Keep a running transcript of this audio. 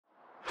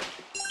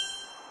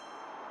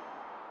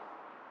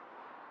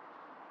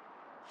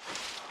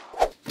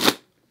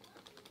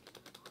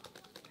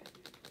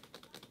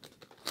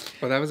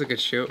Well, that was a good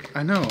shoot.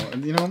 I know.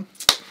 You know,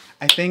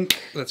 I think...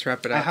 Let's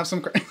wrap it up. I have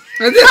some...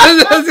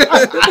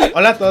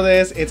 Hola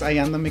todes, it's I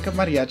am the Makeup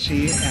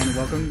Mariachi, and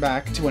welcome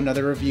back to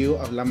another review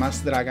of La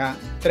Más Draga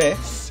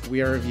 3.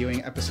 We are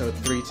reviewing episode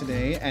 3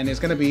 today, and it's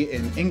going to be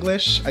in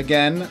English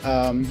again.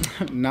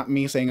 Not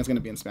me saying it's going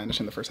to be in Spanish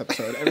in the first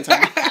episode every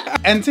time.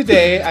 And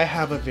today I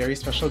have a very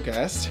special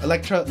guest,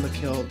 Elektra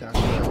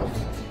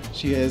LaKill-Wolfe.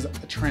 She is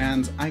a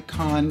trans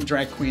icon,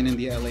 drag queen in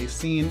the LA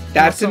scene.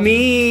 That's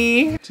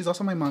me! She's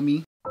also my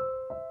mommy.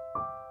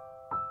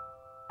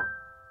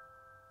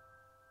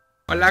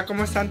 Hola,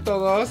 ¿cómo están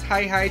todos?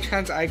 Hi,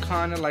 trans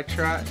icon,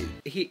 Elektra.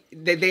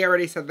 They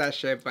already said that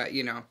shit, but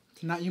you know.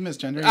 Not you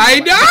misgendering. I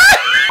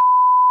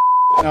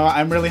know! No,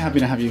 I'm really happy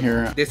to have you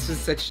here. This was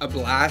such a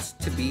blast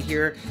to be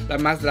here. La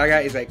Más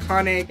Draga is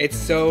iconic. It's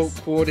so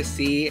cool to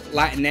see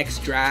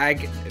Latinx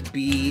drag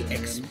be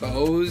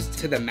exposed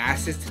to the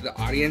masses, to the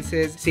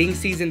audiences. Seeing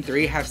season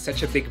 3 have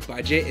such a big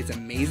budget is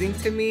amazing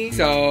to me.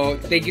 So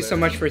thank you so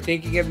much for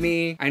thinking of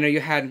me. I know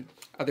you had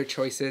other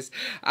choices.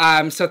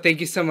 So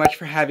thank you so much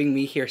for having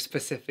me here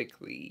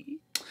specifically.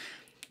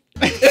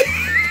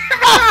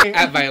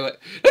 At Violet.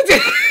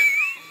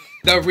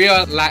 The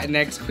real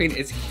Latinx queen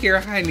is here,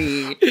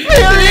 honey.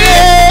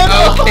 Period!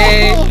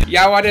 Okay.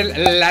 Ya want a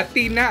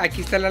Latina?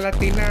 Aquí está la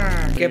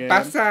Latina. ¿Qué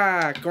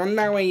pasa? ¿Qué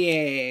onda,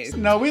 güeyes?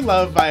 No, we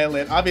love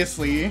Violet,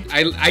 obviously.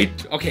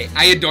 Okay,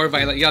 I adore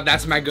Violet. Yo,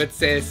 that's my good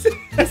sis.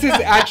 This is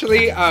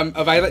actually a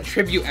Violet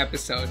tribute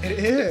episode. It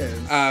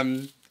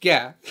is.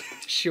 Yeah,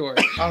 sure.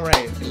 All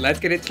right. Let's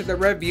get into the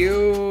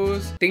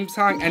reviews. Theme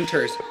song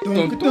enters.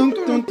 Oh.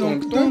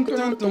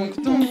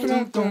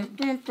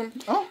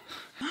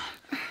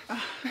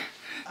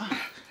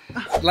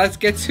 Let's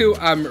get to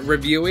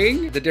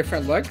reviewing the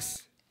different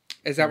looks.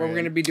 Is that what we're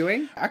going to be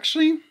doing?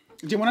 Actually,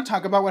 do you want to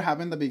talk about what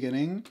happened in the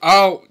beginning?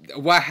 Oh,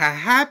 what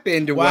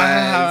happened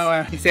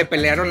was... Se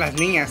pelearon las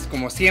niñas,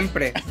 como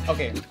siempre.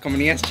 Okay. Como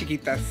niñas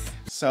chiquitas.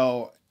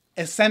 So,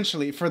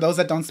 essentially, for those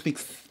that don't speak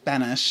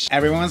Spanish,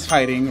 everyone's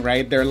fighting,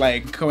 right? They're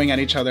like going at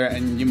each other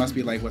and you must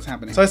be like, what's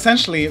happening? So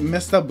essentially,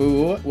 Mista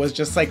Boo was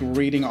just like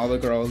reading all the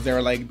girls. They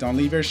were like, don't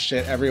leave your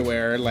shit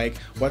everywhere. Like,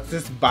 what's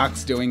this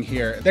box doing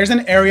here? There's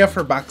an area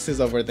for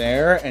boxes over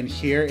there and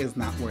here is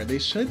not where they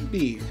should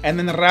be. And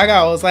then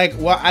Raga was like,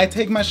 well, I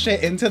take my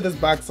shit into this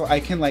box so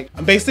I can like,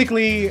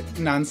 basically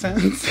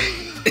nonsense.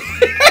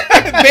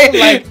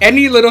 Like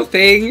any little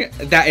thing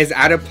that is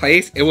out of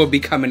place, it will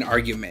become an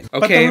argument. Okay.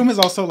 But the room is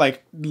also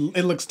like,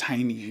 it looks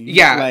tiny.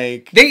 Yeah.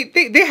 Like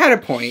they had a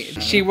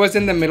point. She was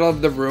in the middle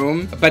of the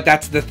room, but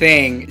that's the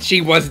thing.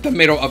 She was the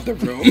middle of the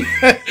room.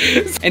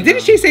 And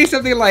didn't she say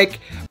something like,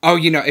 oh,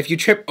 you know, if you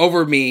trip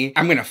over me,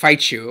 I'm gonna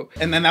fight you.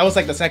 And then that was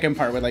like the second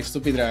part with like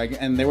Stupidrag,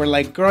 and they were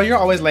like, girl, you're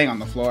always laying on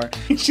the floor.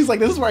 She's like,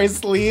 this is where I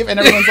sleep, and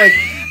everyone's like,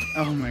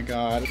 oh my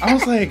god. I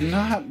was like,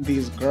 not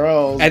these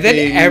girls. And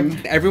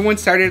then everyone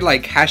started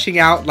like hashing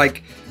out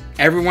like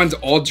everyone's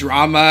old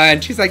drama,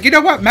 and she's like, you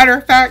know what, matter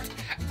of fact,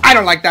 I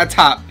don't like that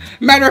top.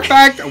 Matter of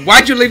fact,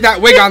 why'd you leave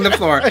that wig on the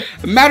floor?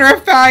 Matter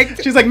of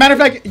fact. She's like, matter of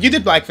fact, you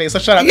did blackface, so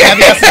shut up. Yeah.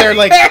 They're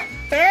like,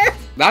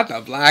 not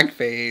the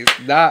blackface.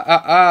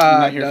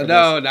 Not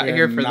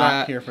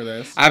here for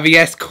this.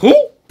 Aviesc Who?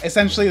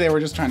 Essentially, they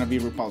were just trying to be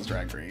RuPaul's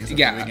Drag Race at the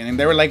beginning.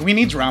 They were like, we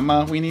need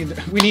drama, we need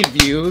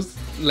views.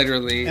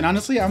 Literally. And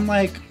honestly, I'm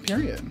like,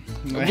 period.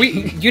 Like, we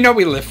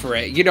live for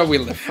it. You know we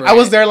live for it. I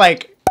was there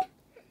like...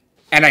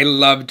 And I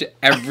loved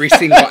every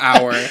single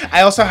hour.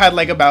 I also had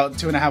like about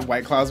 2.5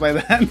 White Claws by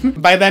then.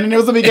 And it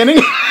was the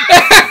beginning.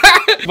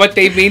 What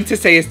they mean to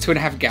say is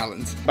 2.5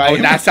 gallons. Oh,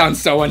 that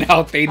sounds so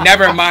unhealthy.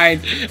 Never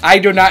mind. I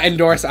do not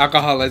endorse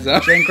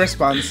alcoholism. Drink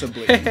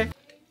responsibly.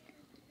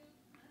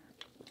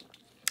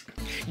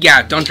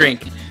 Yeah, don't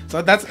drink.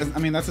 So that's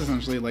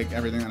essentially like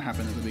everything that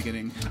happened at the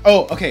beginning.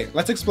 Oh, okay.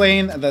 Let's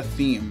explain the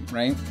theme,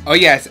 right? Oh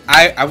yes,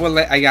 I will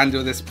let Ayan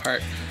do this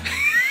part.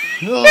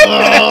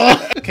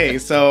 Okay,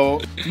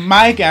 so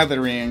my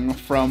gathering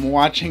from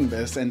watching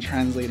this and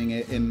translating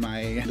it in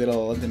my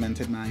little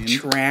demented mind.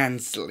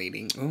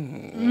 Translating.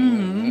 Ooh.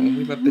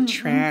 We love the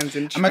trans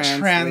and I'm a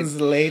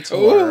translator.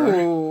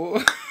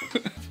 Ooh.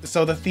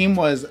 So the theme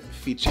was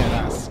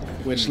Ficheras,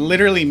 which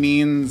literally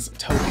means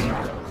token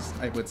girls,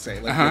 I would say,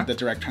 like the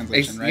direct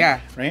translation, right?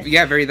 Yeah, right.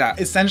 Yeah, very that.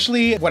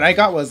 Essentially, what I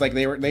got was like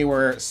they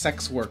were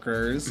sex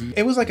workers.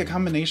 It was like a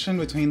combination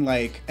between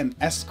like an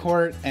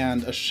escort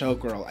and a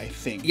showgirl, I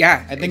think.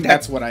 Yeah, I think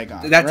that's what I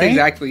got. That's right?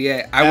 exactly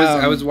it.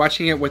 I was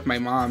watching it with my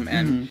mom,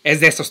 and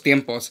es de esos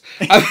tiempos.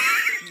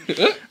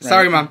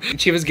 Sorry, Mom.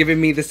 She was giving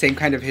me the same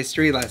kind of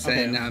history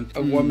lesson. Okay.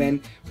 A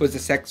woman who was a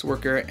sex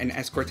worker, an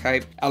escort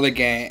type,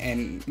 elegant,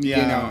 and you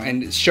know,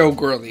 and show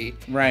girly,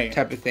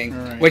 type of thing.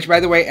 Right. Which, by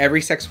the way,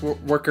 every sex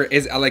worker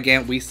is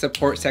elegant. We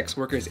support sex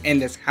workers in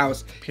this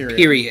house.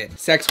 Period.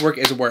 Sex work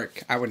is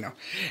work. I would know.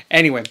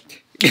 Anyway.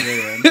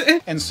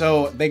 And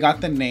so they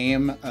got the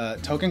name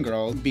Token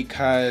Girl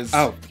because...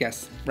 Oh,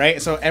 yes.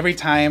 Right? So every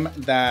time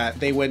that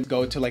they would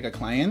go to like a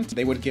client,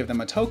 they would give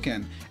them a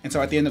token. And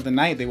so at the end of the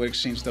night, they would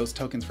exchange those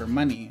tokens for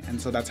money.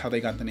 And so that's how they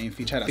got the name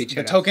Ficheras.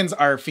 The tokens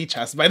are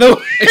fichas, by the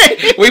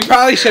way. We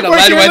probably should have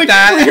led with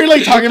that. We're here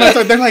like talking about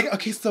so they're like,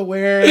 okay, so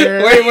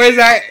where... Where's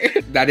that?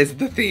 That is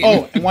the theme.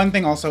 Oh, one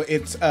thing also,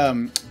 it's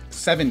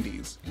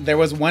 70s. There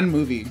was one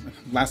movie,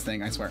 last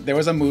thing, I swear. There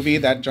was a movie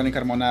that Johnny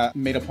Carmona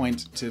made a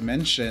point to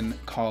mention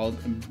called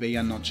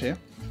Bella Noche.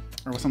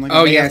 Or something like that.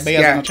 Oh, yes.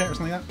 Bella Noche or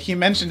something like that. He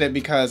mentioned it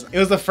because it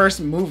was the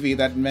first movie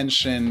that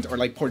mentioned or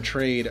like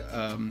portrayed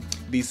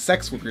these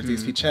sex workers,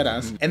 these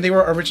ficheras. And they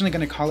were originally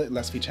going to call it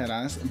Las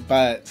Ficheras,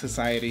 but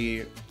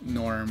society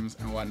norms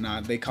and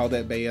whatnot, they called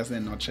it Bellas de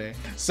Noche.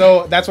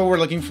 So that's what we're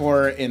looking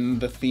for in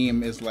the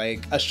theme is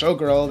like a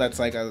showgirl that's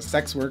like a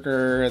sex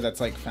worker that's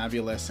like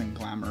fabulous and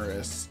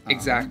glamorous.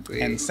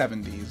 Exactly. And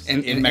 70s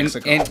in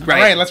Mexico. Right. All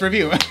right, let's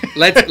review.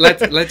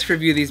 let's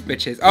review these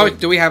bitches. Oh,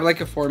 do we have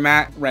like a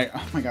format? Right.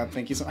 Oh my God,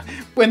 thank you so much.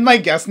 When my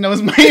guest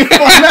knows my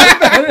format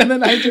better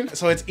than I do.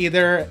 So it's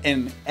either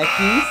an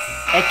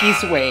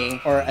X way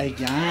or a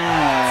ya.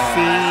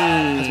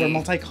 Sí. Because we're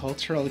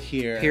multicultural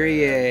here.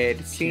 Period.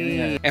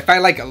 Sí. If I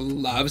like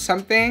love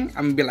something,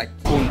 I'm gonna be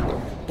like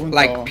punto.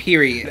 Like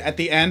period. At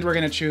the end, we're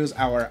gonna choose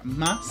our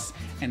más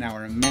and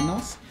our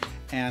menos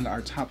and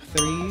our top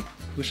 3.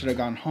 Who should have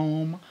gone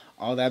home?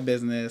 All that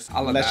business.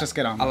 Let's just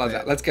get on with it. I love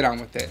that. Let's get on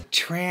with it.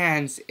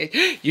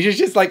 You should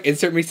just like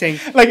insert me saying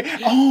like,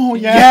 oh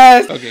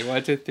yes. Okay,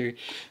 1, 2, 3.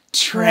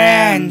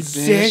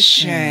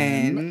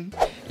 Transition.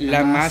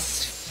 La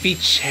más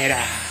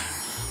fichera.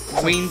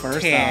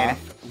 Wynter.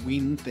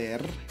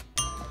 Wynter.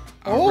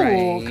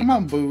 Right. Come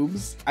on,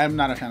 boobs. I'm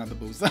not a fan of the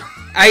boobs.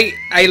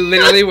 I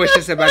literally was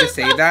just about to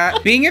say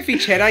that. Being a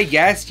fichera,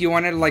 yes, you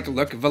want to like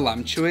look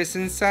voluptuous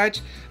and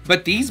such,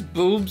 but these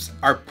boobs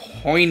are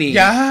pointy.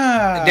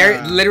 Yeah.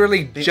 They're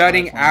literally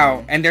jutting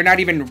out, and they're not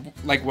even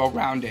like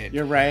well-rounded.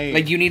 You're right.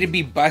 Like you need to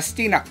be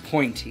busty, not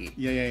pointy.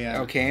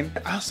 Yeah. Okay?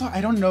 Also,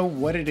 I don't know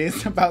what it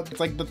is about.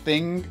 It's like the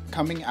thing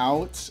coming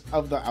out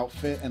of the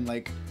outfit and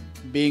like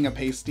being a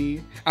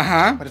pasty.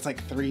 But it's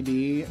like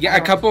 3D. Yeah,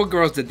 a couple of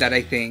girls did that,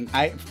 I think.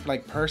 I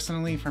like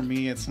personally for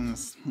me it's not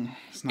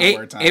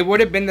where it's at. It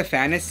would have been the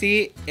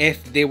fantasy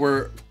if they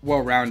were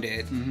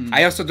well-rounded.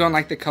 I also don't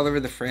like the color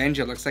of the fringe.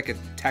 It looks like a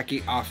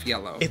tacky off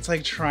yellow. It's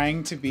like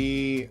trying to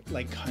be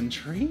like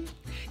country.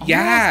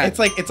 Yeah. It's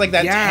like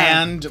that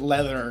tanned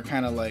leather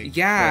kind of like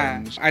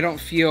fringe. I don't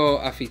feel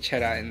a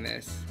fichera in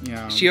this.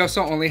 Yeah. She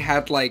also only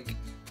had like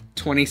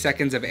 20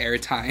 seconds of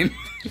airtime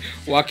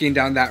walking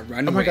down that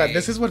runway. Oh my God,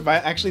 this is what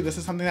this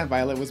is something that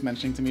Violet was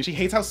mentioning to me. She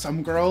hates how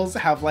some girls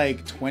have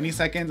like 20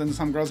 seconds and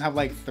some girls have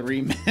like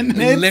 3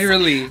 minutes.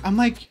 Literally. I'm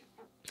like,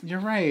 you're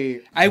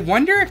right. I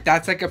wonder if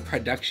that's like a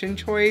production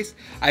choice.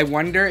 I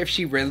wonder if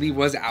she really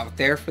was out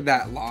there for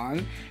that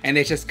long and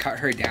they just cut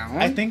her down.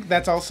 I think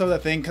that's also the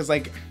thing because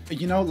like,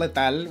 you know,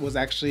 Letal was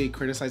actually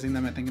criticizing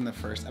them, I think in the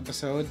first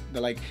episode.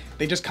 They're like,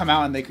 they just come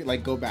out and they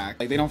like go back.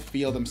 Like they don't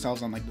feel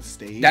themselves on like the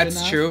stage. That's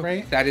enough, true.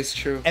 Right? That is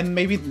true. And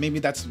maybe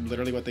that's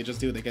literally what they just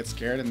do. They get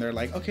scared and they're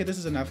like, okay, this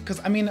is enough. Because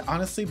I mean,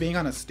 honestly, being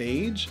on a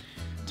stage,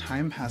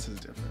 time passes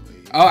differently.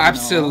 Oh,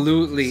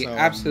 absolutely. So,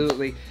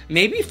 absolutely.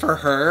 Maybe for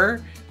her,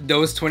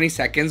 those 20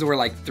 seconds were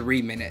like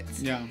 3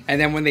 minutes. Yeah.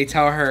 And then when they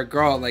tell her,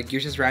 girl, like, you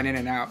just ran in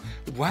and out.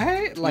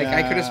 What? Like,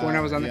 I could have sworn I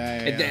was on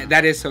yeah.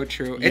 That is so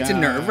true. It's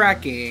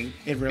nerve-wracking.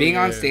 It really Being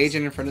on is. stage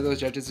and in front of those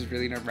judges is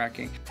really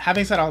nerve-wracking.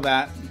 Having said all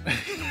that...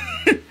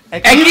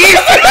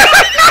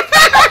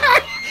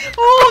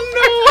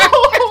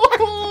 Oh,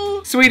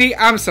 no! Sweetie,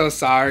 I'm so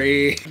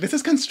sorry. This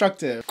is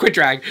constructive. Quit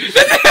drag.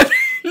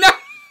 No!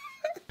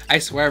 I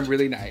swear I'm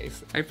really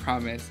nice. I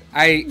promise.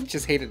 I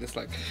just hated this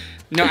look.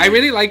 No, I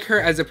really like her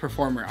as a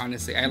performer,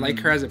 honestly. I like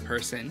her as a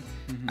person.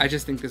 I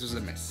just think this was a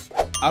miss.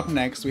 Up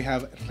next, we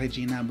have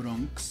Regina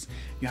Bronx.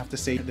 You have to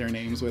say their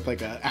names with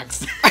like an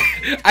accent.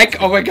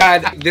 Oh my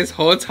God. This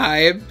whole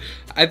time,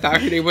 I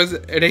thought her name was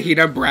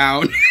Regina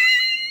Brown.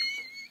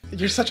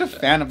 You're such a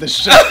fan of this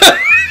show.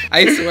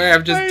 I swear,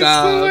 I'm just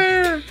dumb.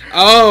 Swear.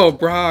 Oh,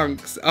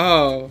 Bronx.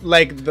 Oh.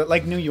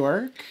 Like New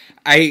York?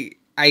 Okay.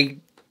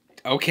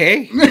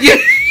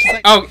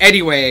 Oh,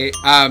 anyway,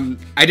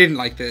 I didn't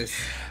like this.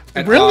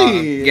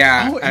 Really?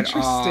 Yeah. Oh,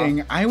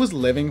 interesting. I was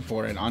living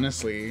for it,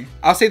 honestly.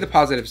 I'll say the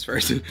positives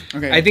first.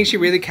 Okay. I think she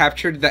really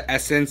captured the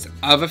essence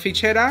of a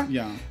fichera.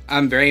 Yeah.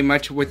 Very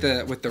much with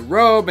the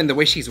robe and the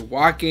way she's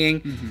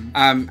walking.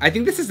 I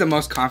think this is the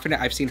most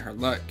confident I've seen her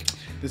look.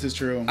 This is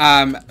true.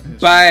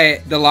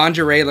 But the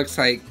lingerie looks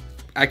like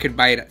I could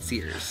buy it at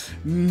Sears.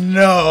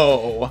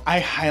 No, I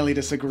highly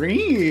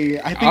disagree.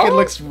 I think it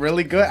looks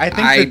really good. I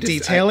think the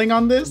detailing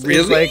on this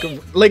is like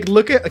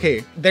look at,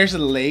 okay, there's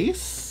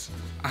lace.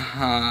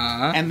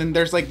 And then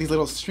there's like these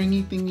little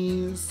stringy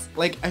thingies.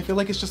 Like, I feel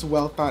like it's just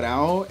well thought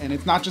out, and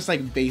it's not just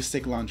like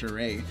basic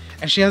lingerie.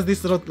 And she has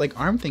these little like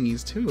arm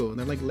thingies too.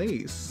 They're like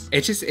lace.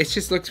 It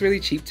just looks really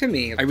cheap to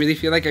me. I really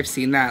feel like I've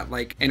seen that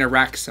like in a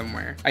rack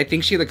somewhere. I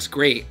think she looks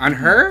great. On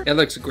her, it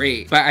looks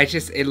great. But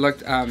it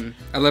looked a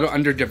little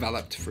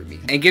underdeveloped for me.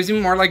 It gives me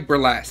more like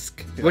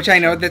burlesque, which I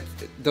know that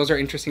those are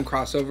interesting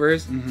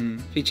crossovers.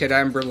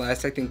 Fichera and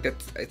burlesque, I think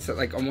it's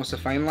like almost a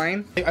fine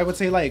line. I would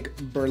say like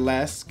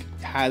burlesque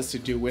has to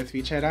do with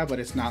Fichera, but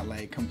it's not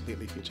like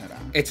completely Fichera.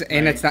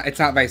 And it's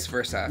not vice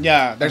versa.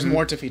 Yeah, there's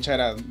more to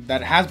Fichera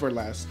that has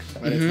burlesque,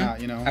 but it's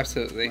not, you know.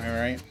 Absolutely.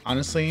 Right.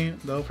 Honestly,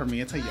 though, for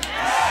me, it's a yes.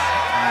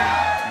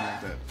 I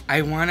liked it.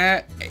 I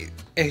wanna,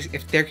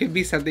 if there could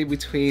be something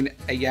between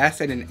a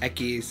yes and an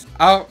eckies,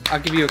 I'll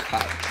give you a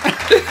clap.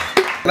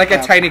 Like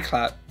a tiny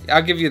clap.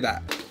 I'll give you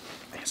that.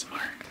 ASMR.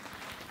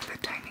 The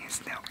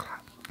tiniest nail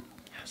clap.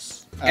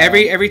 Yes.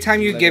 Every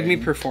time you give me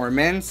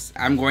performance,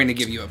 I'm going to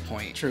give you a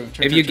point. True.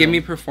 If you give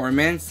me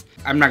performance,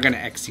 I'm not gonna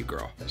X you,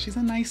 girl. She's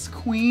a nice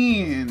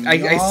queen. I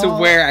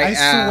swear I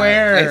am.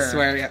 Swear. I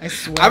swear. Yeah. I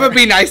swear. I'm gonna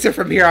be nicer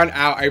from here on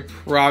out. I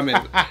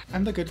promise.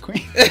 I'm the good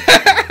queen.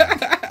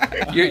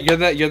 You're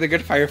the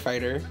good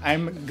firefighter.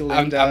 I'm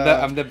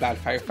Glinda. I'm the bad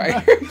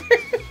firefighter.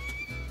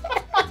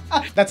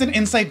 That's an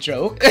inside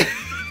joke.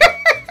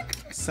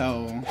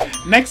 So,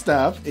 next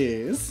up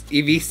is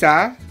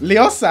Iviza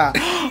Lioza.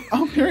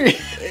 Oh, period.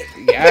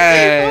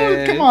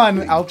 Yes. Oh, come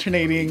on,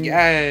 alternating.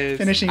 Yes.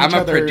 Finishing I'm each a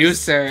other's.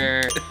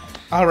 producer.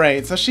 All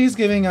right, so she's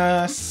giving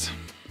us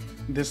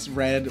this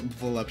red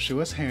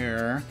voluptuous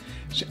hair.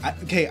 I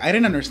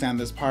didn't understand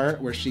this part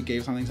where she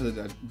gave something to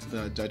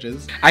the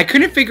judges. I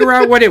couldn't figure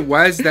out what it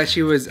was that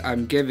she was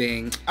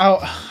giving. Oh,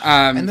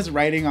 and this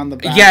writing on the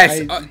back.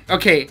 Yes.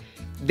 Okay.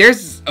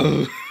 There's.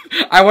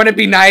 I want to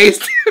be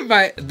nice,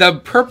 but the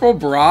purple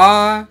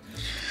bra,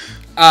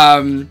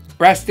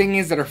 breast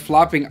thingies that are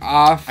flopping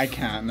off. I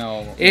can't.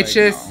 No. It's like,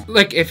 just no.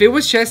 like if it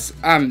was just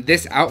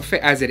this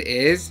outfit as it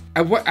is.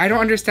 I don't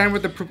understand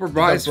what the purple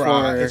bra is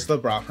for. It's the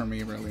bra for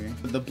me, really.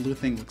 The blue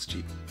thing looks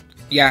cheap.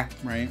 Yeah.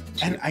 Right.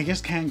 And I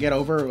just can't get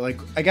over,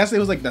 like, I guess it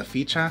was like the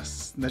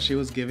fichas that she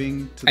was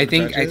giving to the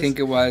judges. I think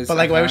it was. But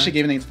like, why was she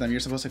giving it to them? You're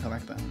supposed to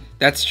collect them.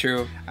 That's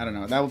true. I don't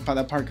know.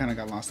 That part kind of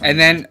got lost. And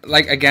then,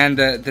 like, again,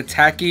 the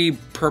tacky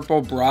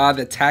purple bra,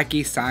 the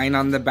tacky sign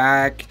on the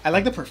back. I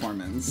like the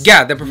performance.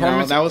 Yeah, the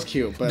performance. That was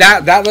cute. But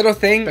that little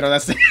thing. But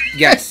that's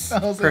yes.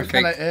 That was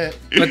perfect. Like it.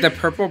 But the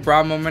purple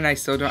bra moment, I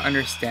still don't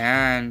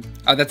understand.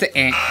 Oh, that's an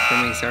ant for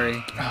me.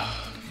 Sorry.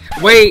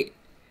 Wait.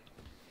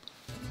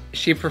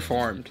 She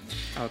performed.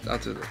 I'll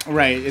do this.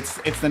 Right, it's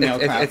the nail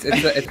clap. It's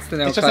the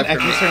nail it's clap. Just an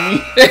extra for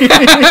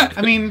me.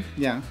 I mean,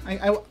 yeah.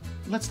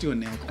 Let's do a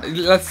nail clap.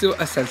 Let's do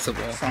a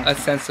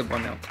sensible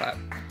nail clap.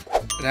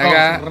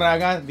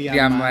 Raga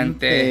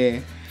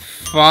Diamante.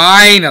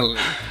 Finally.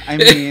 I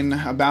mean,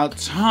 about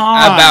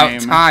time.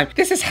 About time.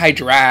 This is high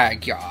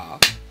drag, y'all.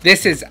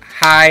 This is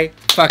high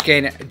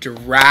fucking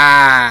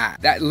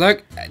drag. That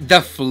look, the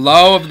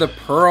flow of the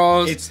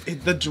pearls.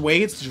 The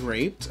way it's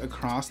draped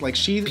across, like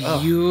she's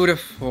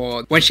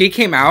beautiful. When she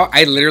came out,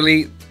 I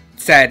literally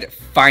said,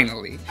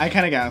 finally. I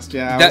kind of gasped,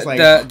 yeah. I was like,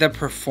 the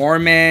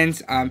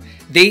performance.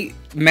 They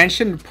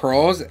mentioned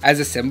pearls as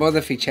a symbol of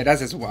the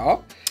ficheras as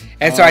well.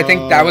 And so I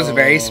think that was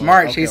very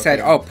smart. Okay, she said,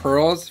 oh,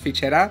 pearls,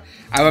 fichera.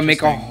 I would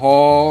make a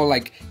whole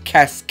like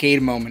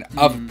cascade moment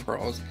of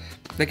pearls.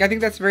 Like, I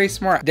think that's very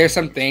smart. There's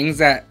some things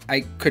that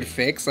I could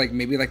fix, like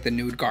maybe like the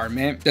nude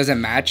garment doesn't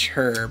match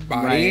her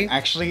body. Right.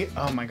 Actually,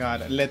 oh my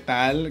god,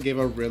 Letal gave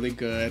a really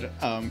good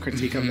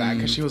critique of that,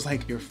 because she was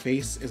like, your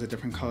face is a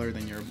different color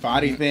than your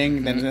body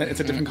thing, then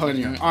it's a different color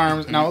than your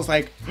arms, and I was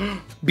like,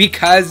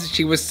 because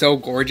she was so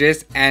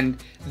gorgeous,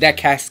 and that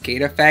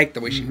cascade effect,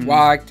 the way she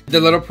walked, the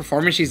little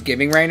performance she's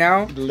giving right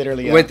now,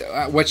 literally, yeah. with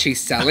what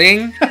she's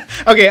selling.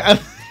 Okay.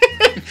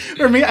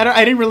 For me,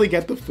 I didn't really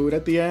get the food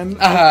at the end.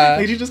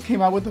 Like, she just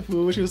came out with the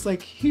food. She was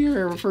like,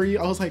 here for you.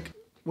 I was like,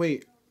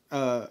 wait,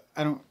 I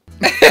don't.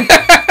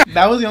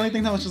 That was the only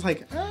thing that was just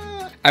like.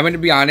 I'm gonna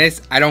be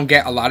honest. I don't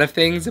get a lot of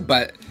things,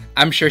 but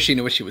I'm sure she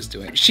knew what she was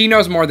doing. She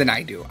knows more than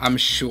I do. I'm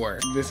sure.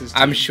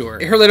 I'm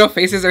sure. Her little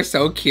faces are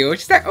so cute.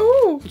 She's like,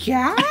 oh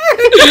yeah.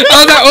 I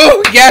was like,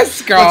 oh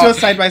yes, girl. Let's do a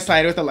side by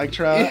side with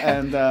Elektra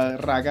and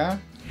Raga.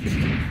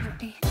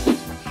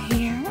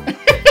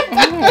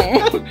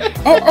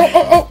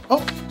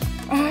 Oh.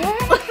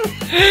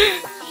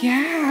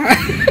 Yeah.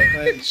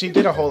 But she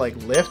did a whole like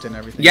lift and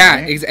everything.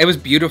 Yeah, right? it was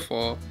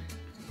beautiful.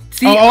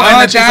 See, and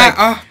then she's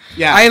like,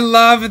 yeah, I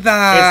love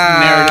that.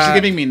 It's narrative. She's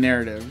giving me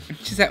narrative.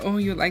 She's like, oh,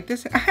 you like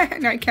this?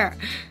 No, I can't.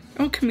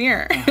 Oh, come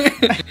here.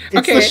 It's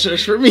okay. the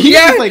shush for me.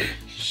 Yeah. It's like,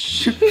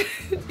 shh.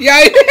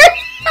 Yeah.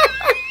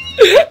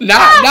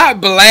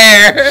 not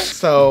Blair.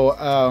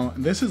 So,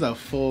 this is a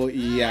full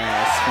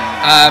yes.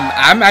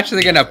 I'm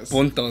actually gonna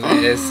punto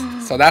this.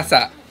 So that's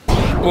a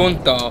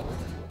punto.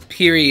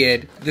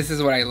 Period. This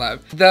is what I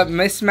love. The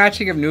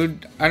mismatching of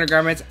nude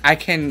undergarments, I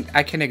can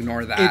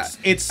ignore that.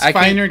 It's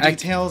finer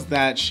details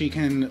that she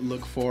can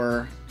look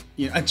for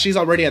You know, and she's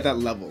already at that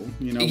level,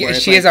 you know. Yeah,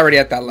 she is already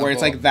at that level. Where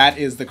it's like, that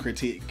is the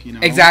critique, you know.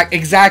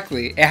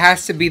 Exactly. It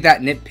has to be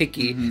that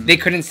nitpicky. They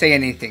couldn't say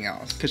anything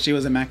else. Because she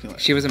was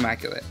immaculate. She was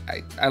immaculate.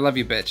 I love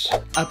you, bitch.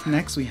 Up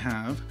next, we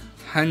have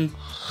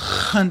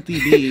Huntyy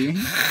B.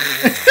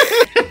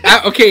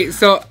 Okay,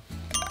 so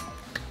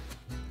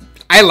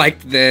I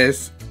liked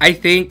this. I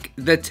think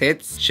the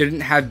tits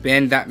shouldn't have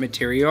been that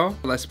material,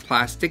 less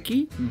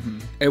plasticky.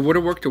 It would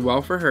have worked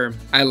well for her.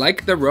 I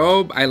like the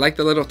robe. I like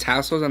the little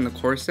tassels on the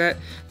corset.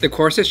 The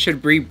corset should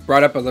be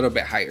brought up a little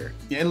bit higher.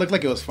 Yeah, it looked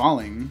like it was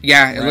falling.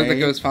 Yeah, it looked like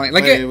it was falling.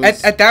 Like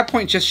at that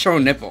point, just show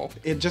nipple.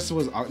 It just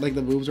was like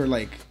the boobs were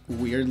like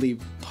weirdly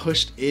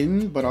pushed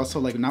in, but also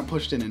like not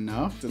pushed in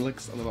enough. It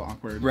looks a little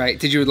awkward. Right.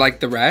 Did you like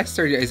the rest,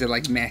 or is it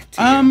like meh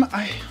to you?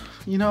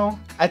 You know,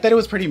 I thought it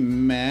was pretty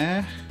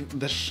meh.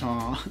 The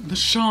shawl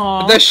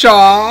that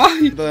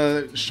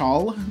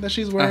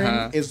she's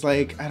wearing is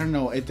like, I don't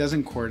know, it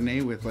doesn't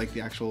coordinate with like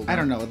the actual, I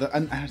don't know,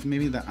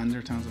 maybe the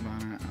undertones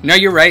about it. No,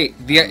 you're right.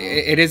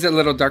 It is a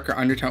little darker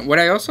undertone. What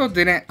I also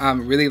didn't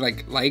really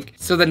like,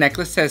 so the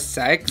necklace says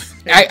sex.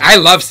 I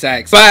love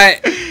sex,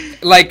 but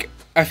like,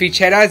 a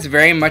fichera is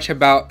very much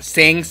about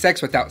saying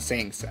sex without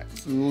saying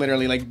sex.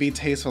 Literally, like, be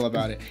tasteful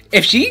about it.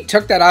 If she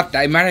took that off,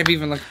 that might have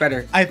even looked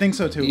better. I think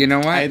so too. You know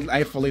what?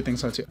 I fully think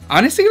so too.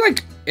 Honestly,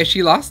 like, if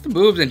she lost the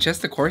boobs and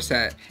just the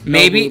corset,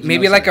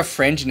 maybe like a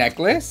fringe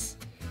necklace,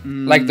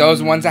 like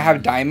those ones that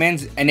have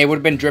diamonds, and it would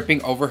have been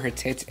dripping over her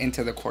tits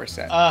into the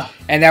corset,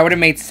 and that would have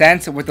made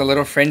sense with the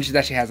little fringe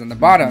that she has on the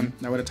bottom.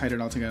 That would have tied it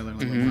all together.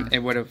 It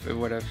would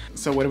have.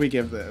 So what do we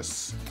give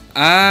this?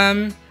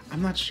 I'm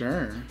not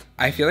sure.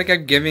 I feel like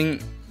I'm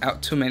giving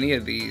out too many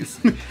of these.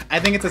 I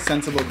think it's a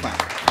sensible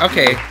clap.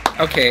 Okay,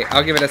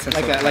 I'll give it a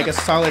sensible clap. Like a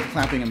solid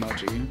clapping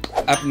emoji.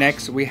 Up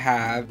next, we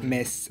have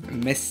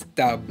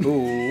Mista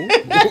Boo.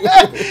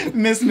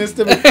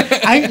 Mista Boo.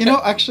 You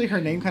know, actually,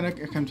 her name kind of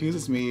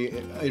confuses me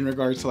in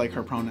regards to like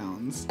her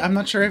pronouns. I'm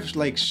not sure if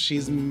like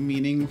she's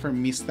meaning for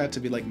Mista to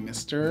be like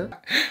Mr.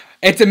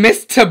 It's a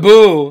Mista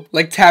Boo,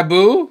 like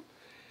taboo.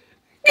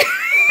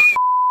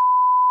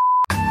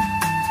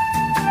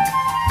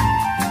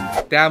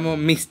 Te amo,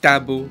 Mista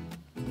Boo.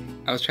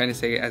 I was trying to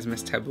say it as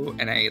Mista Boo,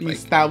 and I like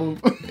Mista Boo.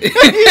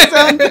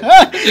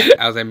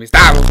 I was like Mista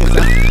Boo.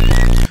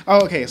 Oh,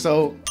 okay.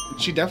 So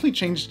she definitely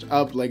changed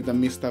up like the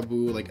Mista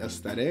Boo like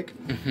aesthetic,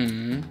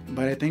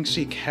 but I think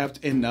she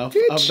kept enough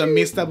of the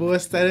Mista Boo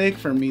aesthetic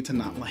for me to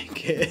not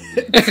like it.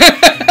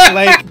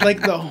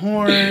 like the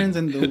horns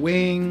and the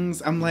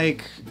wings. I'm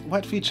like,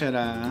 what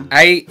fichera?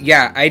 I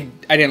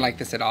didn't like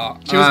this at all.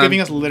 She was giving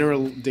us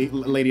literal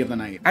lady of the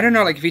night. I don't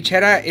know, like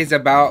fichera is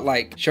about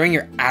like showing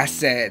your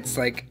assets.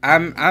 Like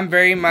I'm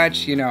very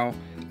much, you know,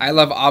 I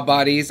love all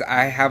bodies.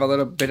 I have a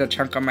little bit of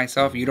chunk on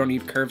myself. You don't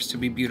need curves to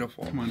be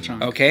beautiful. Come on,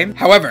 chunk. Okay.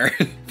 However,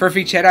 for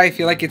fichera, I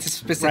feel like it's a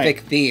specific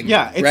theme.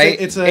 Yeah,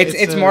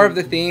 it's more of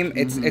the theme.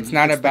 It's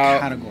not about the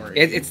category.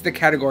 It's the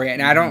category,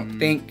 and I don't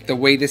think the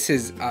way this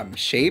is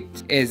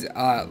shaped is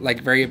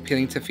like very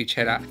appealing to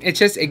fichera. It's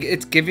just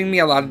it's giving me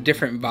a lot of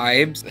different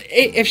vibes.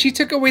 If she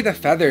took away the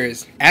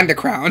feathers and the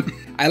crown,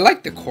 I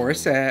like the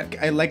corset.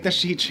 I like that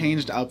she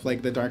changed up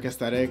like the dark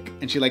aesthetic,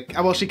 and she like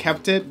she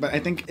kept it, but I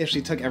think if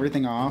she took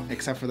everything off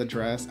except for the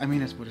dress, I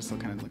mean, it would have still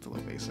kind of looked a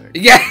little basic.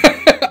 Yeah,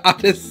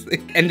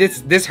 honestly. And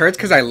this hurts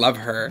because I love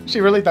her. She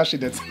really thought she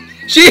did.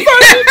 She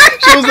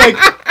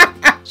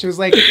was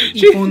like,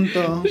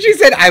 punto. She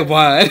said, I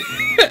won.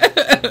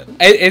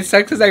 It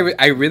sucks because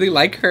I really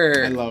like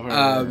her. I love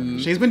her.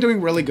 She's been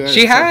doing really good.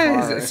 She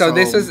has. So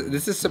this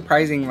is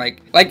surprising.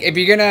 Like if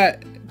you're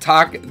gonna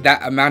talk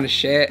that amount of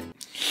shit,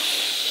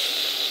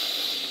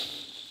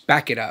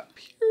 back it up.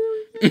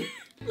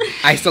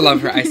 I still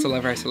love her.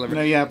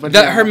 No, yeah, but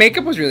her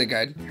makeup was really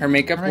good. Her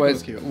makeup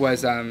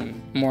was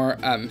more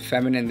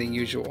feminine than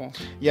usual.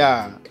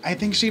 Yeah, I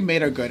think she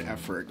made a good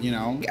effort, you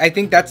know? I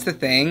think that's the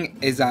thing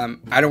is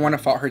I don't want to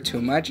fault her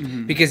too much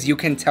because you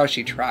can tell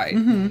she tried.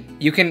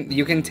 You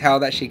can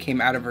tell that she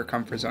came out of her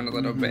comfort zone a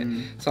little bit.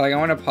 So like I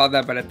want to applaud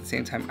that, but at the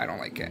same time I don't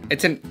like it.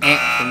 It's an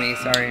ant for me,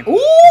 sorry.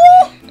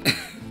 Ooh!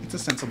 It's a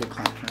sensible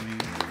clap for me.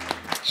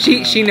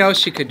 She knows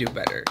she could do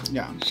better.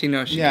 Yeah. She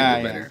knows she could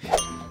do better.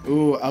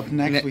 Ooh, up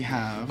next we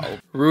have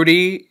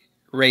Rudy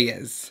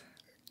Reyes.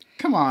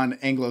 Come on,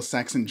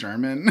 Anglo-Saxon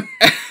German.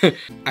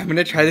 I'm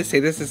gonna try to say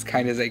this as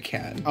kind as I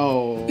can.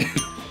 Oh.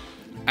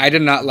 I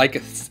did not like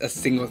a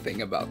single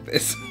thing about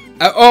this.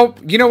 Oh,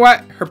 you know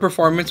what? Her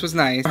performance was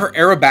nice. Her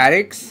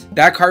aerobatics,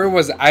 that car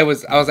was, I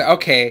was like,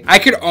 okay. I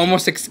could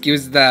almost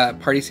excuse the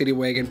Party City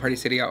wig and Party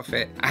City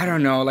outfit. I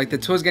don't know, like the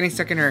tools getting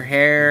stuck in her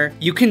hair.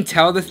 You can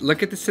tell this,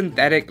 look at the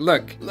synthetic.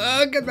 Look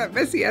at that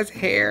messy ass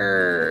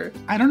hair.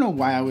 I don't know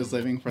why I was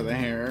living for the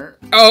hair.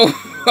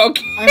 Oh,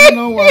 okay. I don't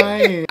know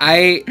why.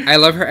 I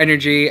love her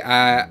energy.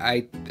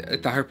 I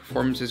thought her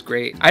performance is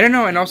great. I don't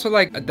know, and also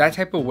like that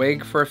type of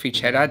wig for a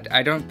fichera,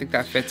 I don't think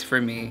that fits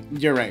for me.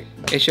 You're right.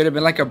 It should have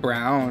been like a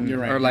brown, you're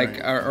right, or like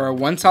right. or a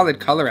one solid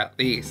color at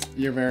least.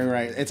 You're very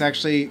right. It's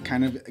actually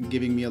kind of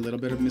giving me a little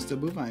bit of Mista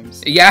Boo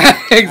vibes. Yeah,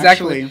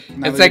 exactly.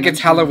 Actually, it's like it's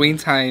Halloween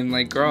time,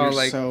 like girl, you're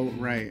like so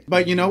right.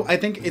 But you know, I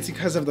think it's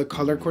because of the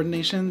color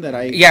coordination that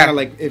I kinda,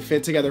 like it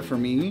fit together for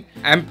me.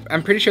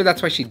 I'm pretty sure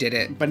that's why she did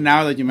it. But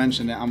now that you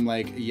mention it, I'm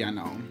like, yeah,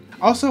 no.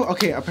 Also,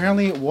 okay,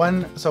 apparently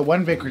one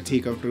big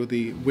critique of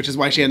Rudy, which is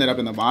why she ended up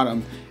in the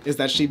bottom, is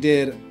that she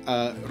did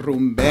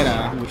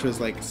rumbera, which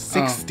was like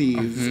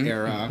 60s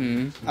era,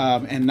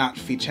 and not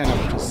fichera,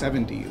 which was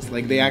 70s.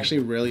 Like they actually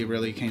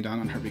really came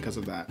down on her because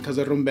of that. Because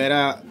the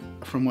rumbera,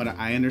 from what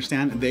I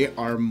understand, they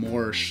are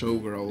more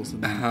showgirls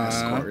than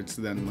escorts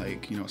than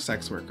like, you know,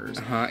 sex workers.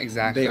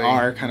 Exactly. They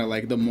are kind of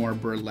like the more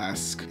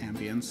burlesque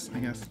ambience, I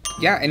guess.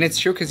 Yeah, and it's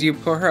true because you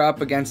put her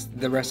up against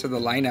the rest of the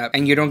lineup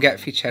and you don't get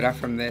fichera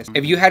from this.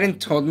 If you hadn't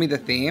told me the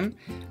theme,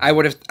 I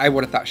would have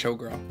thought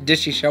showgirl. Did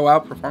she show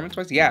out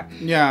performance-wise? Yeah.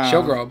 Yeah.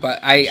 Showgirl, but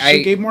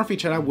she gave more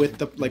fichera with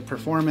the like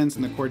performance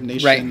and the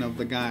coordination of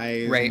the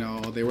guys. Right. You know,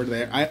 they were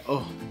there.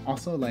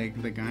 Also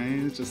like the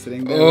guys just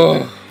sitting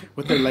there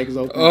with their legs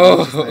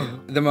open.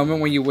 The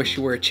moment when you wish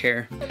you were a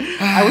chair.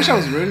 I wish I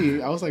was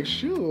Rudy. I was like,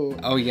 shoot.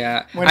 Oh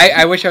yeah.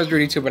 I wish I was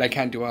Rudy too, but I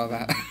can't do all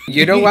that.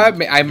 You know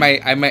what? I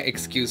might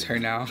excuse her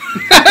now.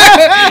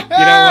 You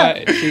know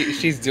what?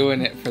 She's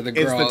doing it for the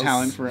girls. It's the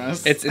talent for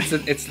us. It's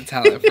the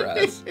talent for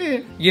us.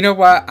 You know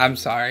what? I'm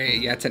sorry.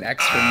 Yeah, it's an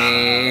X for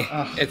me.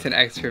 It's an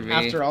X for me.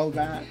 After all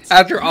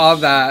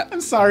that.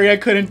 I'm sorry I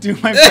couldn't do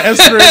my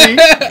best,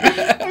 Rudy.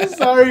 I'm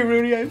sorry,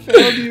 Rudy. I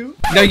failed you.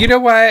 No, you know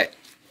what?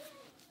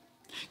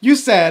 You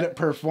said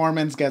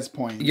performance gets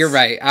points. You're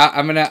right.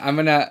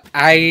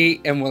 I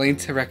am willing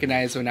to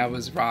recognize when I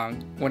was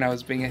wrong, when I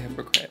was being a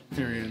hypocrite.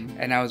 Period.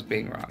 And I was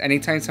being wrong.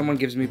 Anytime someone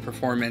gives me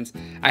performance,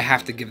 I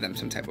have to give them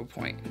some type of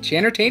point. She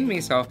entertained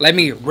me, so let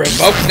me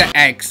revoke the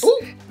X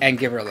and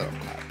give her a little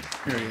clap.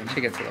 Period.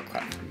 She gets a little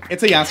clap.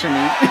 It's a yes for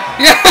me.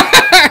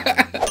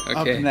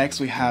 Okay. Up next,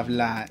 we have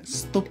La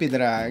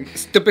Stupidrag.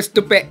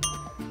 Stupid.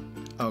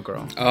 Oh,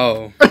 girl.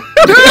 Oh.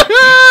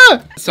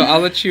 So I'll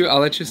let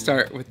you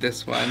start with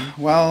this one.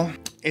 Well,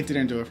 it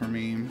didn't do it for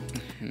me.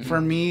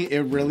 For me,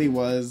 it really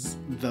was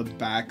the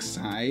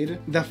backside.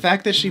 The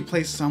fact that she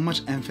placed so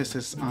much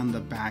emphasis on the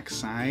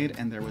backside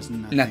and there was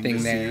nothing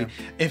to there. See.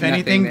 If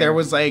anything, there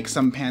was like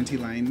some panty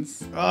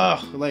lines.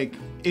 Ugh, like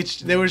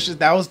that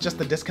was just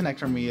the disconnect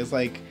for me. It's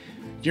like,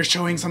 you're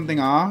showing something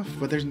off,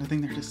 but there's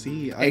nothing there to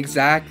see.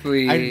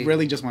 Exactly. I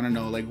really just want to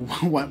know, like,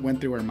 what went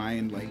through her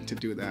mind, like, to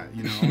do that,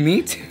 you know?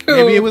 Me too.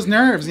 Maybe it was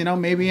nerves, you know?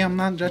 Maybe I'm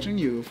not judging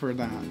you for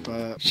that,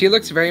 but... She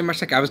looks very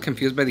much like I was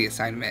confused by the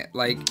assignment.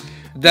 Like,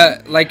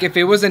 if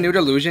it was a nude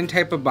illusion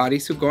type of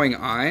bodysuit going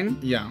on...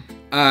 Yeah.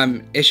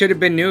 It should have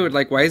been nude.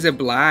 Like, why is it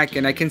black?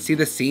 And I can see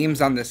the seams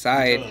on the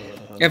side.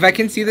 If I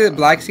can see the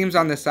black seams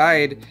on the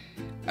side...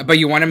 But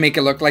you want to make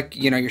it look like,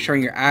 you know, you're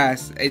showing your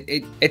ass.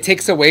 It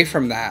takes away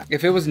from that.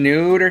 If it was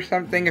nude or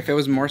something, if it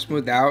was more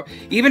smoothed out,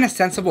 even a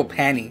sensible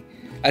panty,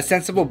 a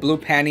sensible blue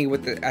panty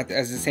with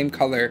as the same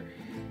color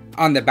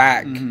on the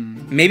back,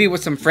 maybe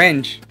with some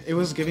fringe. It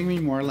was giving me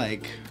more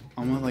like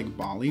almost like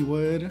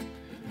Bollywood.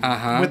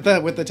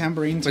 With the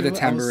tambourine too. With the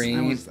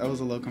tambourine. I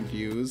was a little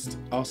confused.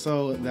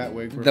 Also, that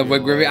wig reveal. The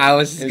wig reveal. I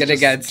was just gonna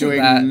get to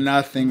that. Doing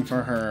nothing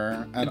for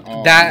her at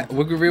all. That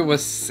wig reveal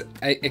was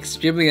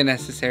extremely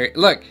unnecessary.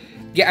 Look.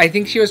 Yeah, I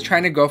think she was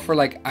trying to go for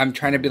like, I'm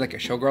trying to be like a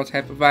showgirl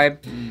type of vibe,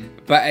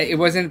 but it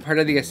wasn't part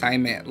of the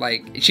assignment.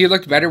 Like, she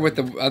looked better with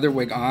the other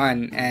wig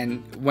on,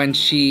 and when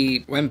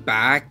she went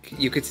back,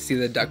 you could see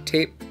the duct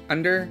tape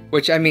under,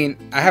 which, I mean,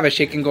 I have a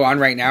shake and go on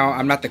right now.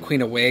 I'm not the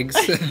queen of wigs.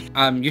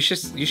 You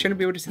shouldn't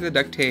be able to see the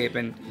duct tape.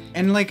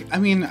 And like, I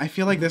mean, I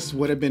feel like this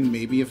would have been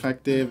maybe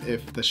effective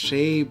if the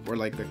shape or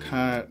like the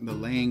cut, the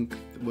length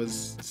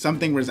was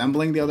something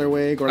resembling the other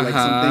wig, or like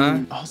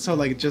something. Also,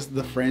 like just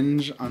the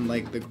fringe on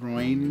like the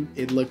groin,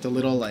 it looked a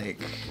little like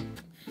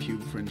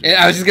pube fringe.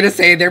 I was just gonna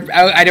say there.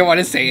 I don't want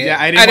to say it. Yeah,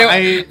 I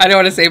don't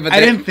want to say it, but I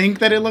didn't think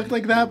that it looked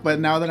like that. But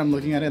now that I'm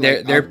looking at it,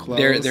 like they're up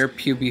close, they're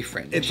puby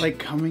fringe. It's like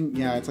coming.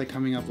 Yeah, it's like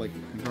coming up, like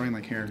growing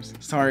like hairs.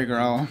 Sorry,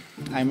 girl.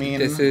 I mean,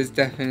 this is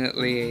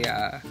definitely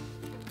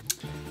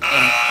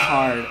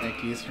hard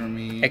Ekis for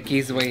me.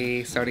 Ekis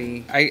way,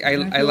 sorry.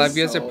 I love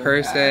you as a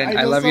person.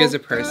 I love you as a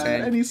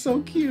person. And he's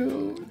so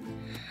cute.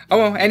 Oh,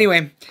 well,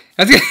 anyway.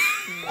 Up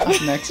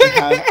next we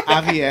have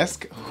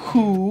Aviesc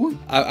Who.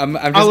 I'm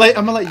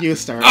gonna let you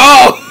start.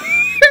 Oh!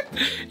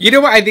 You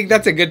know what? I think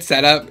that's a good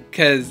setup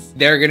because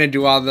they're gonna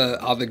do all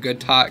the good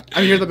talk.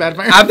 Oh, you're the bad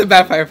firefighter. I'm the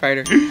bad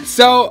firefighter.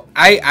 So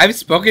I've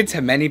spoken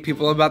to many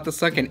people about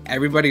this look and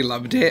everybody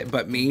loved it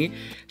but me.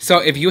 So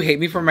if you hate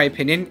me for my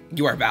opinion,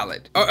 you are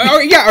valid.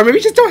 Or maybe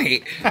just don't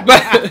hate.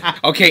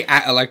 But okay,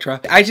 at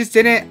Elektra, I just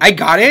didn't. I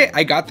got it.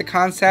 I got the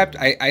concept.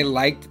 I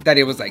liked that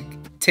it was like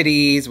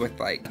titties with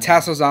like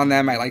tassels on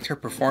them. I liked her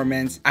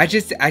performance. I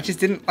just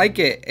didn't like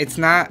it. It's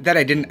not that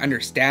I didn't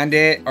understand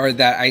it or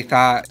that I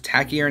thought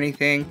tacky or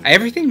anything.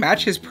 Everything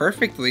matches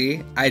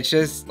perfectly. I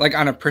just, like,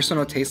 on a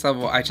personal taste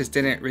level, I just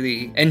didn't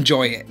really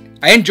enjoy it.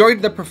 I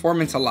enjoyed the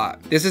performance a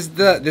lot. This is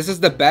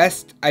the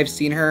best I've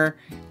seen her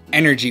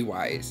energy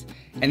wise.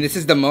 And this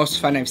is the most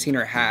fun I've seen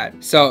her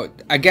had. So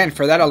again,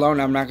 for that alone,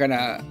 I'm not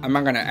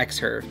gonna X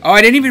her. Oh,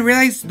 I didn't even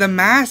realize the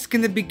mask in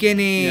the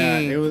beginning. Yeah,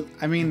 it was.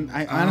 I mean,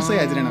 I honestly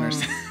I didn't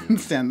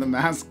understand the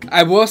mask.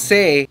 I will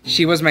say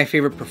she was my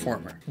favorite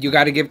performer. You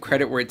got to give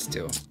credit where it's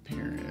due.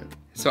 Period.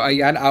 So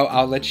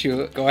I'll let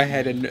you go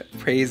ahead and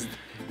praise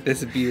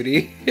this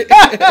beauty.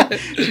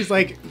 She's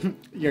like,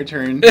 your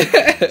turn.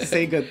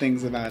 Say good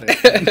things about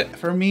it.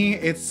 For me,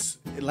 it's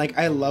like,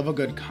 I love a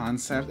good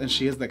concept, and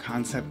she is the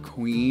concept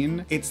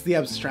queen. It's the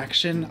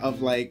abstraction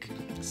of like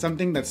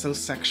something that's so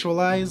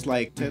sexualized,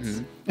 like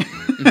tits.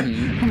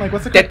 I'm like,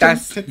 what's the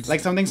tits? Like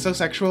something so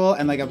sexual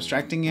and like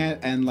abstracting it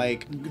and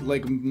like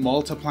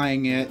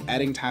multiplying it,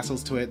 adding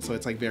tassels to it, so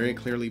it's like very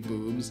clearly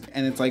boobs,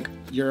 and it's like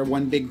you're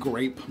one big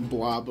grape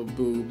blob of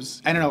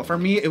boobs. I don't know. For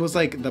me, it was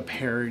like the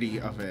parody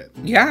of it.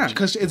 Yeah,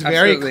 because it's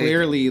very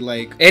clearly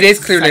like it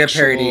is clearly a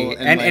parody,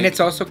 and it's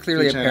also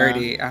clearly a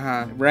parody.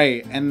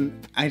 Right,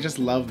 and I just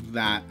love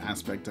that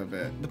aspect of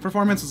it. The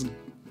performance was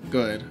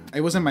good.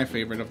 It wasn't my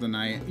favorite of the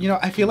night. You know,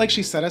 I feel like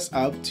she set us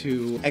up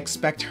to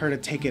expect her to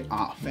take it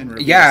off and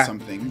reveal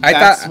something.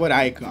 That's what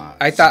I got.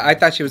 I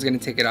thought she was gonna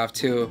take it off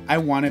too. I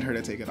wanted her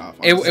to take it off.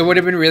 It would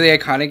have been really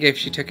iconic if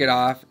she took it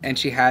off and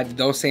she had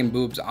those same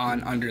boobs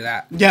on under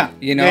that. Yeah,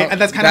 you know, and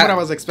that's kind of what I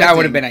was expecting. That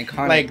would have been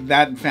iconic. Like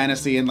that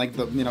fantasy and like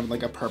the, you know,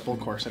 like a purple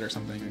corset or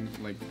something,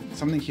 like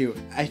something cute.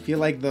 I feel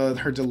like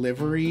her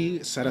delivery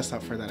set us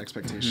up for that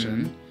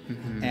expectation.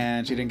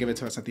 And she didn't give it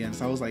to us at the end,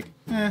 so I was like,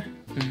 eh.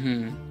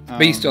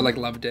 But you still like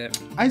loved it.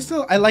 I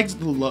liked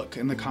the look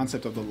and the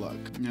concept of the look.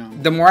 Yeah.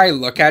 The more I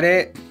look at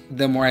it,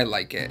 the more I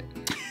like it.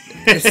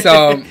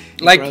 So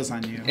like, it grows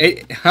on you.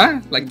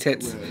 Like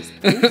tits.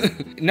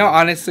 No,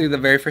 honestly, the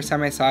very first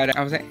time I saw it,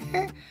 I was like,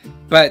 eh.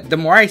 But the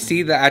more I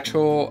see the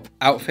actual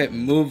outfit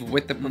move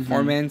with the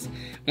performance,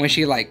 when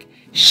she like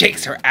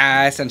shakes her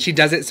ass and she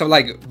does it so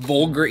like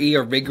vulgar-y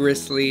or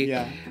rigorously,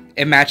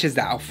 it matches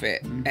the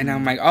outfit. And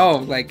I'm like, oh,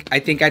 like I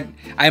think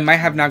I might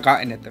have not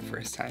gotten it the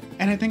first time.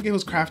 And I think it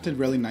was crafted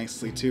really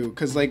nicely too,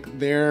 because like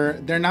they're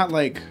not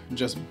like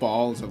just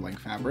balls of like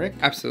fabric.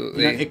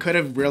 Absolutely. You know, it could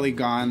have really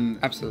gone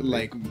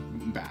like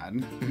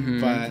bad,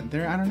 but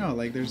I don't know,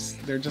 like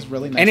they're just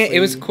really nice. And it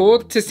was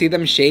cool to see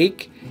them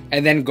shake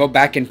and then go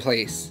back in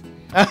place.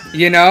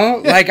 You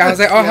know, like I was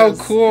like, oh, how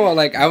cool.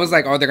 Like I was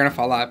like, oh, they're gonna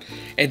fall off,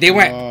 and they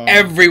went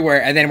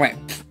everywhere and then went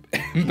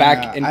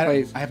back in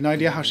place. I have no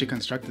idea how she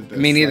constructed this.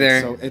 Me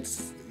neither. Like, so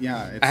it's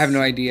I have no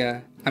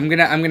idea. I'm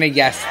gonna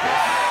guess this.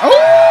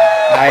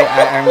 Oh!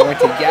 I'm going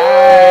to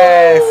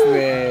guess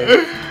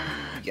this.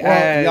 Yes.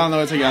 Well, y'all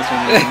know it's a yes for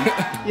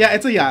me. Yeah,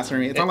 it's a yes for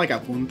me. It's not like a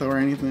punto or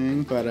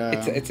anything, but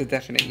it's a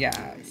definite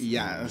yes.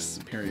 Yes,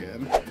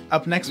 period.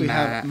 Up next we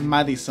have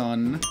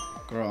Madison.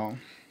 Girl.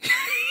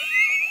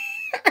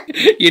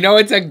 You know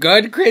it's a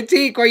good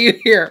critique when you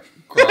hear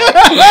girl.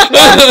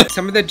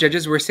 Some of the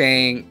judges were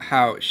saying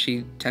how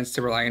she tends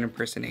to rely on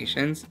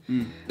impersonations.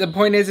 The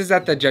point is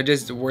that the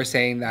judges were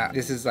saying that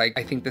this is like,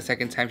 I think the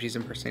second time she's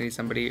impersonating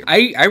somebody.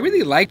 I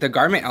really like the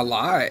garment a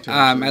lot.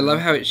 I love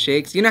how it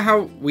shakes. You know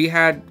how we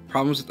had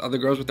problems with other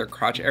girls with their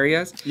crotch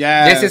areas?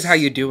 Yeah. This is how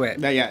you do it.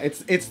 Yeah,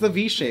 it's the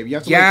V shape. You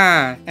have to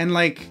like, and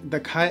like the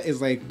cut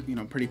is like, you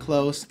know, pretty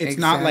close. It's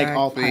not like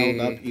all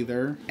piled up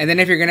either. And then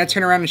if you're gonna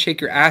turn around and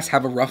shake your ass,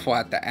 have a ruffle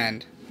at the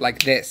end.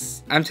 Like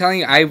this. I'm telling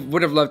you, I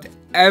would have loved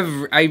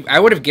I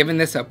would have given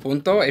this a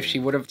punto if she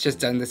would have just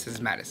done this as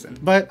Madison.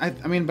 But I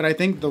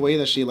think the way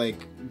that she like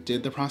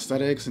did the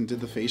prosthetics and did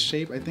the face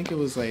shape, I think it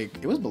was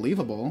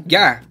believable.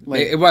 Yeah,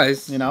 like it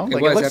was. You know, it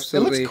like was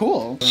absolutely. It looks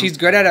cool. She's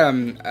good at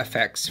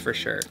effects for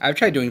sure. I've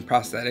tried doing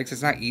prosthetics.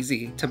 It's not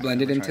easy to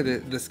blend it into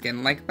the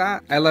skin like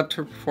that. I loved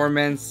her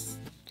performance.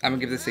 I'm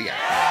gonna give this a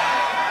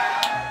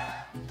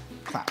yes.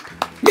 Clap.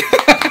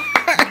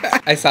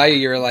 I saw you.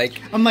 You were like.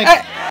 I'm like.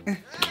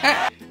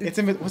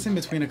 What's in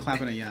between a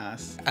clap and a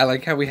yes? I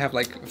like how we have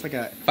like it's like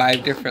a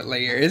 5 different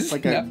layers. It's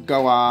like a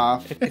go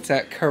off. It's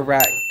a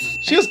correct.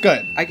 She was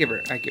good. I give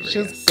her. She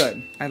was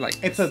good. I like.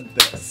 It's a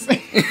this.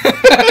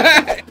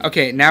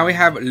 Okay, now we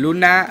have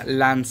Luna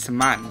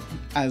Lansman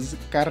as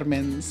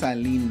Carmen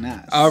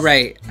Salinas. All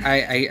right,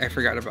 I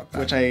forgot about that.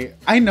 Which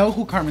I know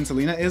who Carmen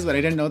Salinas is, but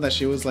I didn't know that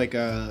she was like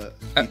a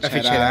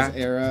Ficheras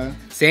era.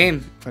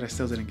 Same. But I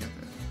still didn't get it.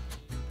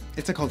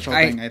 It's a cultural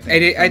thing, I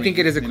think. I think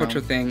it is a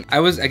cultural thing. I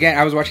was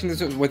watching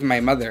this with my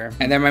mother,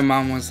 and then my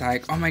mom was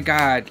like, oh my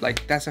god,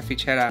 like that's a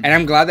fichera. And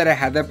I'm glad that I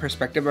had that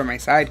perspective on my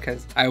side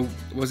because I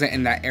wasn't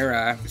in that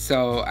era,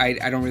 so I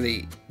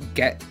don't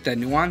get the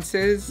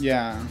nuances.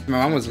 Yeah. My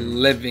mom was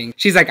living.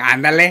 She's like,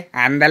 ándale,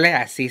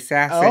 así se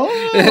hace.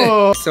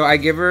 Oh. So I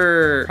give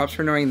her props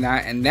for knowing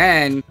that, and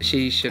then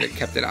she should have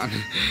kept it on.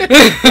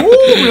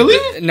 Oh,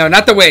 really? No,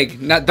 not the wig.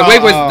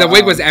 The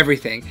wig was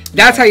everything.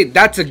 That's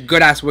a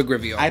good ass wig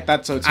reveal. I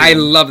thought so too. I I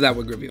love that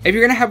wig reveal. If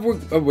you're gonna have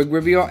a wig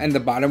reveal and the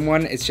bottom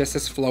one is just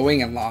as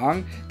flowing and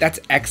long, that's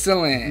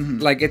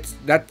excellent. Like it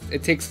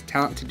takes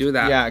talent to do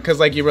that. Yeah, because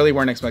like you really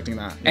weren't expecting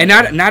that. And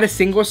not a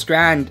single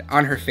strand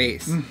on her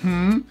face.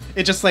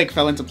 It just like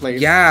fell into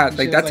place. Yeah,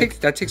 like that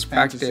takes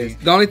practice. fantasy.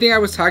 The only thing I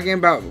was talking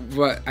about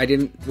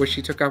what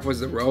she took off was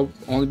the robe,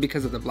 only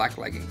because of the black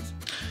leggings.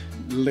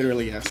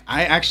 Literally, yes.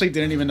 I actually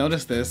didn't even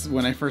notice this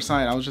when I first saw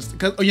it. I was just,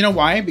 cause you know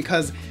why?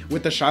 Because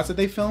with the shots that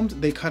they filmed,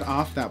 they cut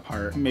off that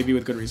part. Maybe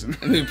with good reason.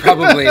 I mean,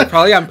 probably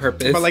on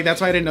purpose. But like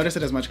that's why I didn't notice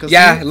it as much. Cause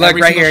yeah, look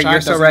right here.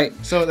 You're so right.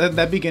 So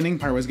that beginning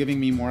part was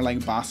giving me more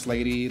like boss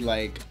lady.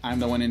 Like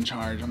I'm the one in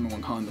charge. I'm the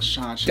one calling the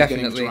shots. She's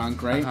getting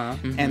drunk, right?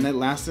 And that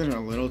lasted a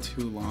little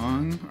too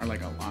long, or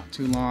like a lot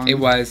too long. It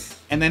was.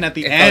 And then at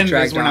the end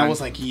is when I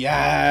was like,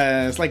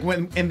 yes. Like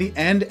when in the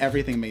end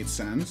everything made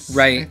sense.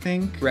 Right. I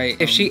think. Right.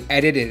 If she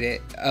edited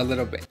it a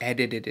little bit, I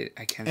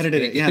can't.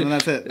 Edited it. Yeah, no,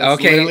 that's it. That's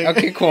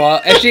okay, cool.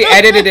 If she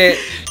edited it.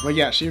 But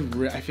yeah,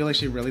 I feel like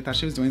she really thought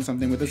she was doing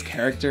something with this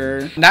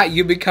character. Not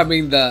you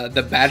becoming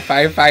the bad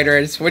firefighter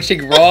and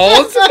switching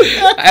roles.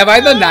 Am I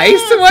the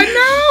nice one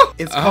now?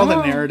 It's called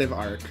a narrative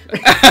arc.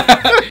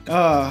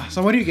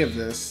 So what do you give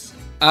this?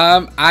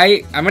 I'm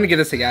gonna give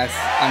this a yes,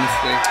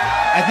 honestly.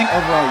 I think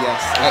overall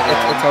yes.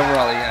 It's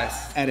overall a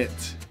yes. Edit.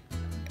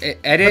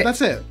 But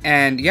that's it.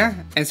 And yeah.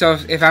 And so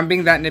if I'm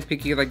being that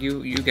nitpicky, like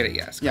you get a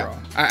yes, girl.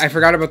 Yeah. I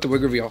forgot about the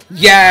wig reveal.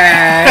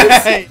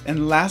 Yes!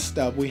 And last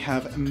up, we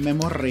have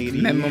Memo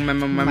Reyri. Memo.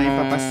 My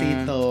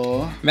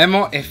papacito.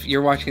 Memo, if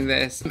you're watching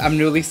this, I'm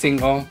newly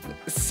single.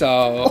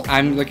 So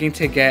I'm looking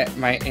to get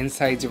my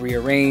insides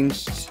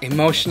rearranged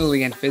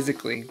emotionally and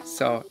physically.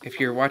 So if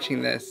you're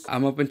watching this,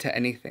 I'm open to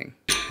anything.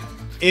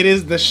 It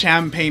is the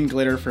champagne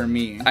glitter for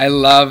me. I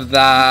love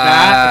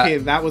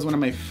that. That was one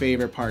of my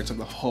favorite parts of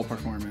the whole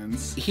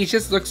performance. He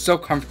just looks so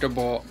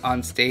comfortable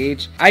on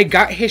stage. I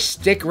got his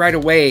shtick right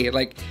away.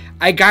 Like,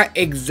 I got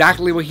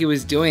exactly what he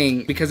was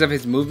doing because of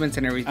his movements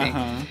and everything.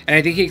 And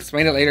I think he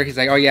explained it later. He's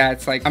like, oh yeah,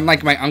 it's like, I'm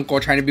like my uncle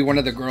trying to be one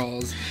of the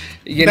girls.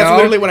 You know? That's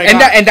literally what I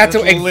got. And that's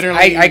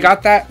literally... I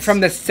got that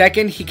from the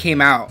second he came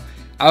out.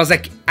 I was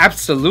like,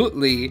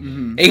 absolutely.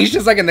 And he's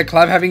just like in the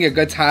club having a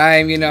good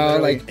time, you know?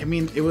 Literally. Like, I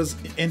mean, it was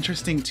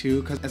interesting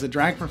too, because as a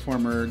drag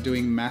performer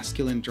doing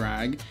masculine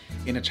drag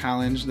in a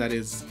challenge that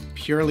is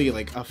purely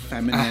like a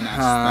feminine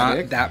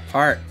aesthetic. That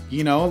part.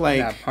 You know, like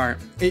that part.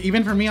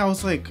 Even for me, I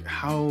was like,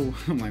 I'm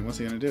like, what's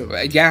he gonna do?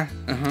 Yeah.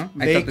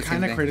 They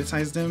kind of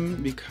criticized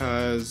him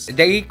because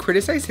they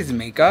criticized his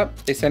makeup.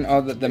 They said,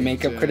 oh, the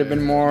makeup could have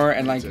been more,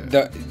 and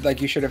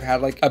like you should have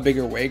had like a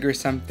bigger wig or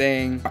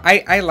something.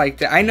 I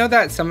liked it. I know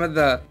that some of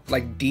the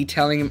like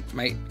detailing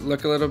might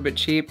look a little bit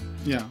cheap.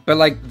 Yeah. But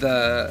like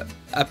the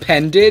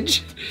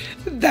appendage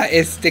that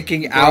is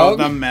sticking out.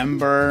 The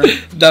member.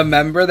 The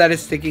member that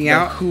is sticking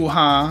out. The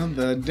hoo-ha.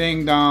 The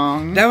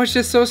ding-dong. That was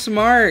just so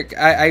smart.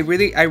 I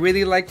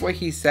really like what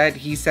he said.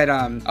 He said,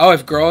 oh,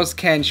 if girls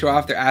can show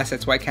off their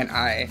assets, why can't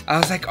I? I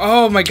was like,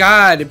 oh my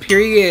God,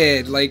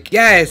 period. Like,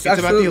 yes, it's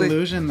absolutely. about the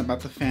illusion, about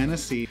the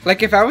fantasy.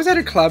 Like if I was at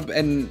a club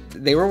and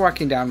they were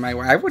walking down my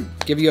way, I would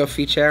give you a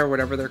fiche or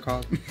whatever they're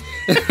called.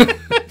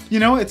 You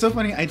know, it's so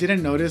funny. I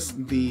didn't notice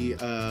the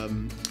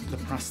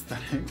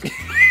prosthetic.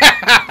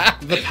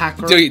 The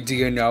packer. Do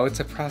you know it's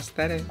a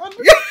prosthetic?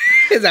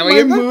 Is that what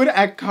my mood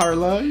at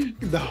Carla,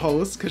 the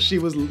host, because she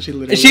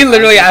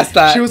literally asked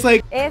that. She was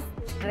like, ¿Es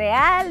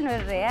real? ¿No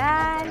es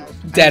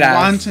real? Dead ass.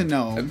 I want to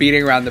know.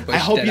 Beating around the bush. I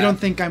hope you don't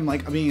think I'm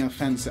like being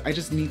offensive. I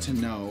just need to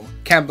know.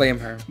 Can't blame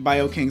her.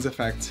 Bio King's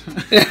effect.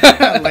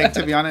 Like,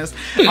 to be honest.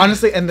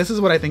 Honestly, and this is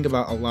what I think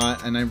about a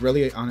lot, and I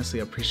really honestly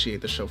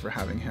appreciate the show for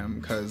having him,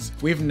 because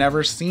we've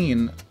never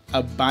seen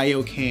a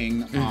Bio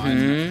King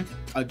on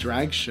a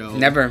drag show.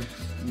 Never.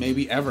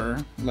 Maybe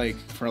ever. Like,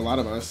 for a lot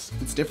of us,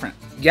 it's different.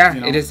 Yeah,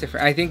 you know? It is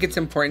different. I think it's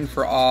important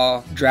for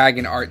all drag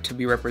and art to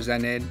be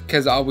represented,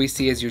 because all we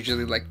see is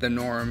usually like the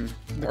norm,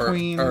 or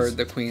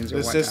the queens, or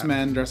the cis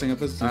men dressing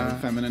up as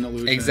feminine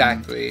illusion.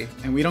 Exactly.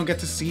 And we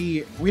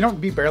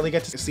barely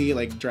get to see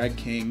like drag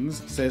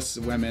kings, cis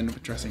women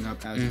dressing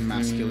up as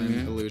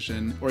masculine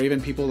illusion, or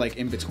even people like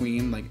in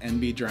between, like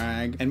NB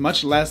drag, and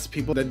much less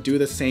people that do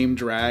the same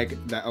drag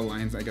that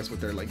aligns, I guess,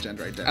 with their like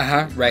gender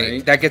identity.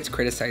 Right. That gets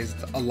criticized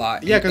a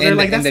lot. Yeah, because they're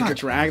like, that's not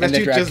drag. That's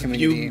just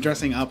community. You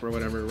dressing up or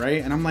whatever,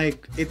 right? And I'm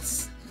like,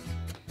 it's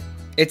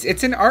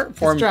an art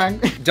form. It's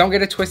drag. Don't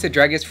get it twisted.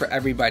 Drag is for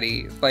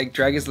everybody. Like,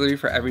 drag is literally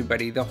for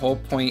everybody. The whole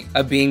point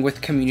of being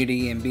with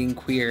community and being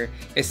queer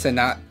is to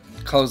not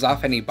close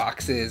off any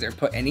boxes or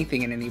put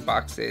anything in any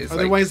boxes.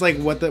 Otherwise, like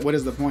what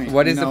is the point?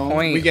 What is the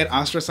point? We get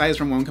ostracized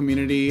from one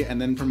community and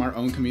then from our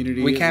own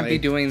community. We can't be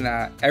doing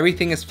that.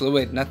 Everything is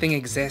fluid. Nothing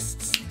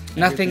exists.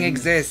 Nothing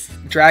exists.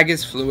 Drag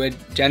is fluid.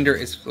 Gender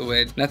is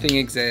fluid. Nothing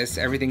exists.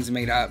 Everything's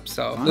made up.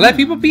 So let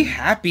people be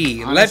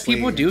happy. Honestly. Let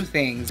people do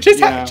things. Just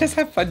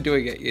have fun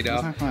doing it, you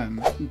know? Just have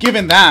fun.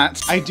 Given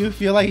that, I do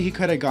feel like he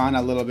could have gone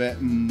a little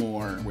bit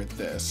more with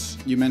this.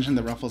 You mentioned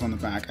the ruffles on the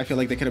back. I feel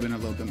like they could have been a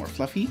little bit more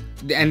fluffy.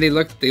 And they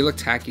look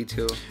tacky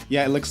too.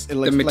 Yeah, it looks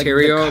the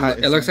material. Like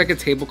it looks like a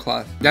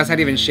tablecloth. That's not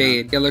even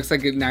shade. It looks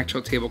like an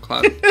actual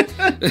tablecloth.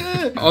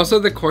 Also,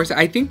 the corset.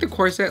 I think the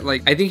corset,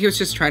 like, I think he was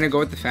just trying to go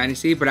with the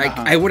fantasy, but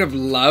I would have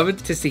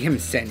loved to see him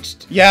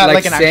cinched. Yeah,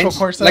 like an actual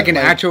corset. Like an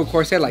actual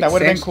corset, like that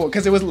would have been cinched. cool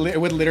because it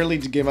would literally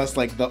give us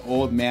like the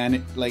old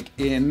man like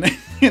in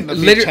the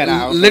big head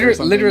out.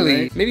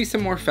 Literally, right? maybe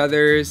some more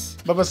feathers.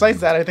 But besides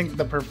that, I think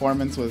the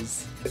performance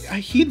was.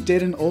 He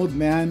did an old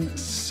man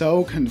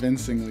so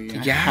convincingly.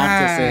 I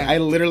have to say, I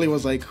literally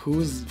was like,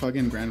 "Whose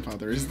fucking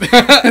grandfather is this?"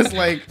 It's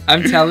like,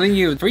 I'm telling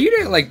you, for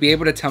you to like be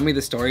able to tell me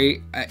the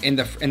story in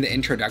the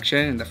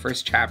introduction in the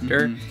first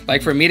chapter,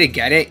 like for me to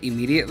get it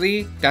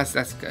immediately,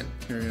 that's good.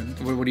 Period.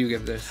 What do you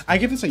give this? I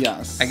give this a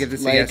yes. I give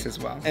this like, a yes as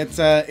well. It's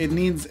it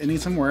needs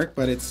some work,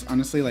 but it's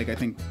honestly like I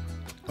think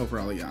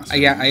overall a yes.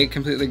 Yeah, I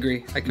completely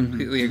agree. I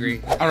completely agree.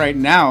 All right,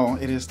 now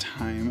it is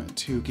time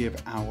to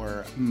give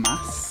our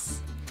Más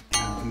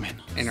and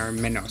Menos. And our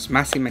menos,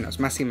 más y menos,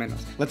 más y menos.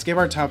 Let's give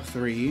our top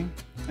 3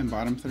 and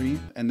bottom 3,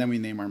 and then we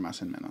name our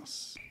Más and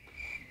Menos.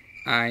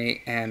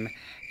 I am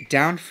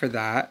down for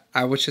that.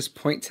 I would just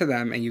point to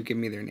them and you give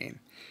me their name.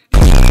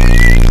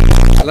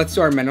 Let's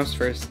do our menos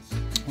first.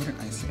 What did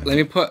I say? Let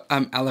me put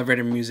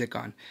elevator music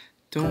on.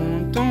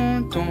 Dun,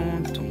 dun,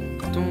 dun, dun,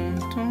 dun, dun,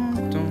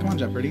 dun. Come on,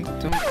 Jeopardy.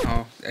 Dun.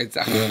 Oh,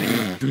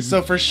 exactly.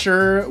 So for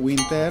sure,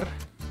 Wynter.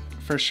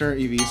 For sure,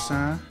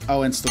 Iviza.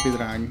 Oh, and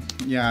Stupidrag.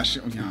 Yeah,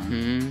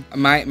 yeah.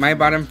 My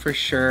bottom for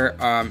sure,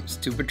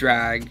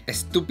 Stupidrag.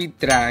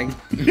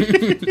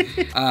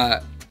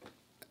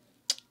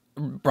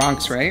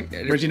 Bronx, right?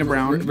 Regina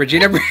Brown.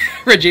 Regina Brown.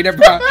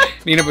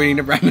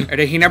 Nina Brown.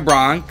 Regina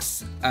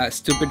Bronx,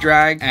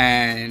 Stupidrag,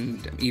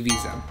 and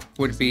Iviza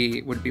would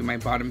be my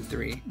bottom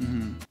 3.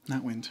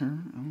 Not Wynter.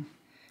 Oh.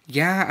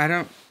 Yeah, I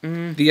don't.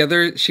 The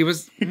other, she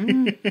was.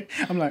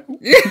 I'm like,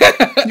 you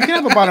can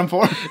have a bottom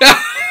 4.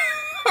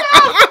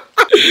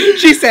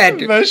 She said,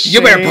 "You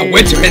better put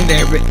Wynter in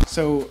there." But...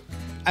 So,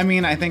 I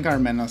mean, I think our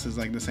Menos is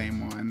like the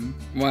same one.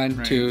 1,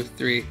 right. 2,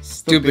 3.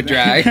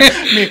 Stupidrag.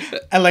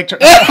 Elektra.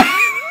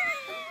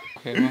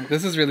 Okay, well,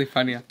 this is really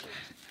funny.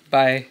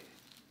 Bye.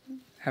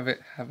 Have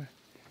it.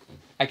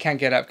 I can't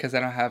get up because I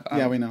don't have.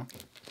 Yeah, we know.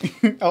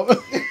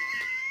 Oh.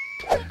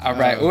 All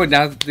right. Oh,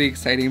 now the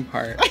exciting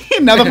part.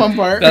 Now the fun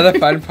part. Now the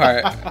fun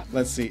part.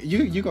 Let's see.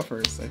 You go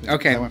first. I think.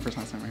 Okay. I went first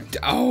last time, right?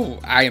 Oh,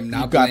 I am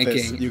not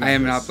blanking. I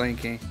am not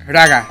blanking.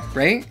 Raga,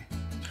 right?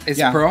 Is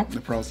Pearl?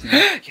 The pearls.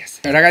 Yeah. Yes.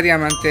 Raga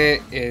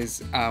Diamante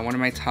is one of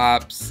my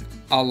tops,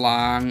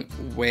 along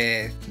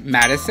with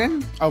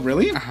Madison. Oh,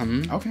 really?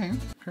 Okay.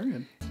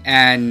 Period.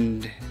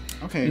 And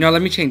okay. No,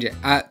 let me change it.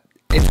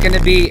 It's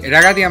gonna be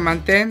Raga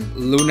Diamante,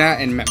 Luna,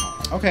 and Memo.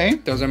 Okay.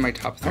 Those are my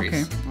top 3s.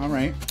 Okay. All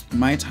right.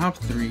 My top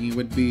 3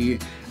 would be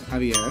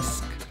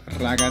Aviesc,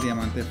 Raga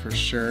Diamante for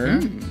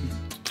sure.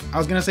 I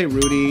was gonna say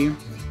Rudy.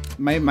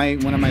 My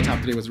one of my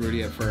top 3 was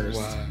Rudy at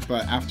first,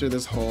 but after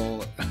this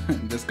whole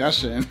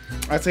discussion,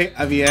 I'd say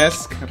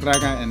Aviesc,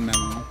 Raga, and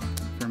Memo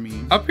for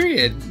me. Oh,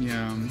 period.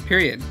 Yeah.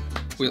 Period.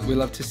 We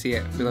love to see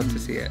it. We love to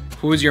see it.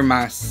 Who's your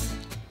mas?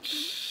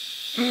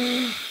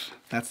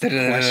 That's the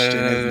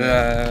question, isn't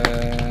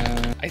it?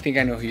 I think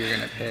I know who you're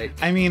gonna pick.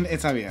 I mean,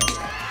 it's Aviesc.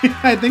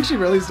 I think she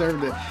really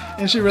served it,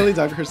 and she really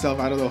dug herself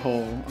out of the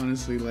hole.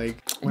 Honestly,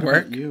 like, what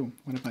about you?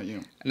 What about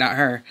you? Not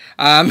her.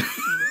 I'm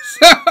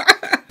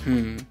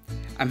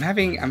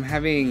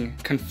having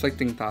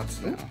conflicting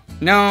thoughts now.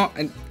 No,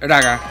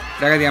 Raga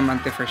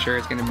Diamante for sure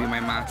is gonna be my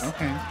mas.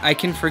 Okay. I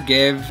can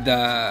forgive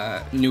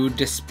the new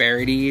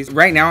disparities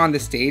right now on the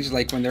stage.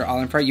 Like when they're all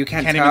in front, you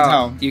can't even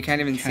tell. You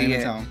can't even see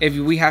it. If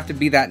we have to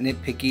be that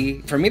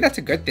nitpicky, for me that's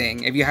a good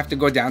thing. If you have to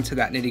go down to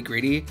that nitty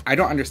gritty, I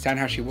don't understand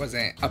how she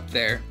wasn't up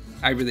there.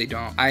 I really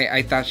don't.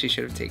 I thought she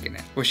should have taken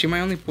it. Was she my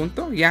only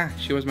punto? Yeah,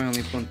 she was my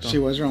only punto. She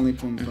was your only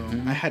punto.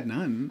 I had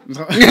none.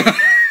 So.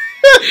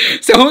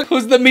 So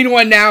who's the mean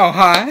one now,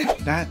 huh?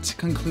 That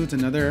concludes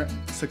another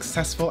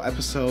successful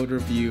episode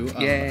review of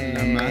La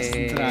Más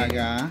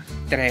Draga.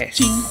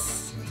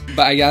 Tres.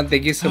 But yeah,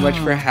 thank you so much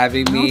for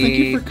having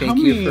me. Thank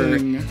you for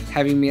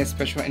having me a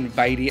special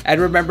invitee. And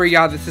remember,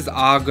 y'all, this is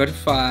all good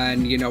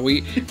fun. You know,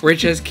 we're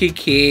just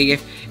kikiing.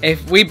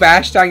 If we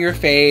bashed on your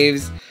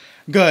faves,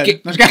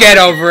 good. Get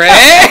over it.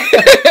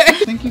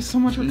 Thank you so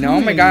much for coming.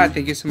 No, my God,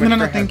 thank you so much.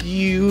 No, thank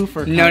you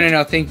for coming.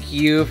 No, thank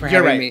you for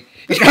having me.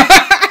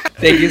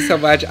 Thank you so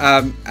much.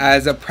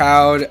 As a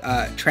proud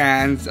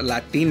trans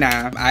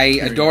Latina, I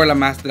adore La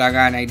Más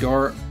Draga and I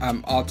adore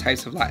all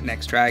types of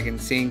Latinx drag,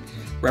 and seeing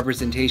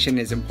representation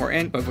is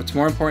important. But what's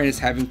more important is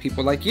having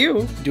people like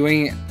you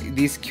doing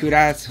these cute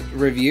ass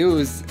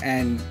reviews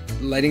and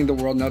letting the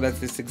world know that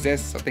this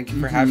exists. So thank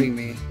you for having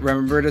me.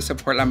 Remember to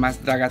support La Más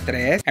Draga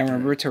 3 and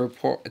remember to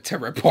report.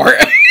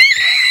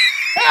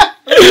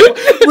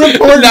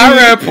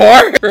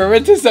 Remember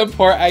to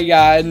support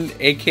Ayan,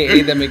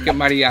 aka the Makeup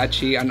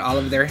Mariachi, on all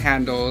of their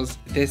handles.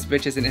 This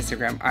bitch is an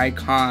Instagram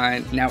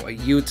icon, now a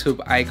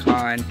YouTube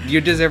icon.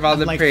 You deserve all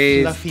the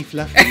praise.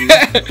 Fluffy.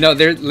 No,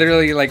 they're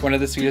literally like one of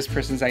the sweetest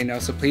persons I know.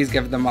 So please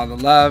give them all the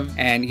love.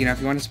 And you know,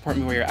 if you want to support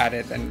me while you're at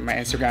it, then my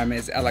Instagram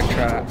is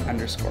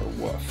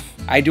Elektra_Wolfe.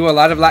 I do a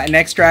lot of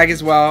Latinx drag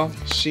as well.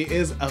 She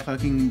is a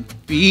fucking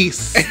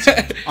beast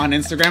on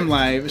Instagram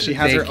Live. She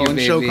has her Thank you, own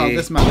show baby. called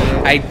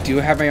Desmadre. I do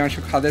have my own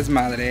show called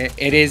Desmadre.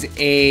 It is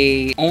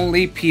a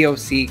only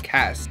POC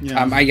cast.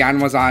 Yeah.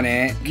 Ayan was on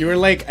it. You were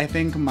like, I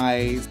think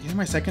either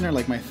my second or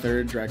like my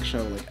third drag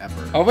show like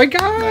ever. Oh my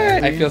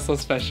god! Like, I feel so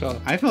special.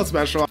 I felt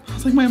special. I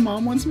was like, my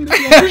mom wants me to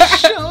be on her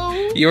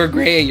show. You were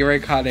great. You were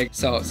iconic.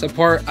 So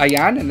support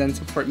Ayan and then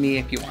support me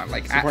if you want.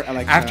 Like Support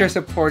Elektra. after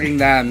supporting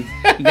them,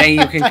 then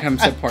you can come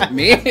support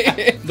me.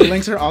 The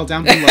links are all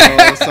down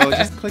below, so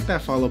just click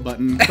that follow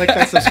button, click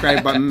that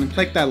subscribe button,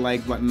 click that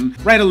like button,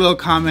 write a little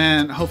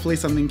comment, hopefully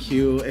something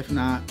cute. If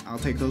not, I'll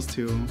take those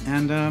too.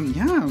 And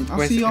yeah, I'll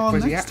see you all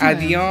next time.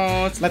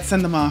 Adios. Let's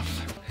send them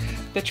off.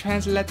 The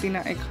trans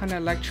Latina icon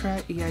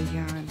Elektra y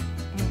Ayan.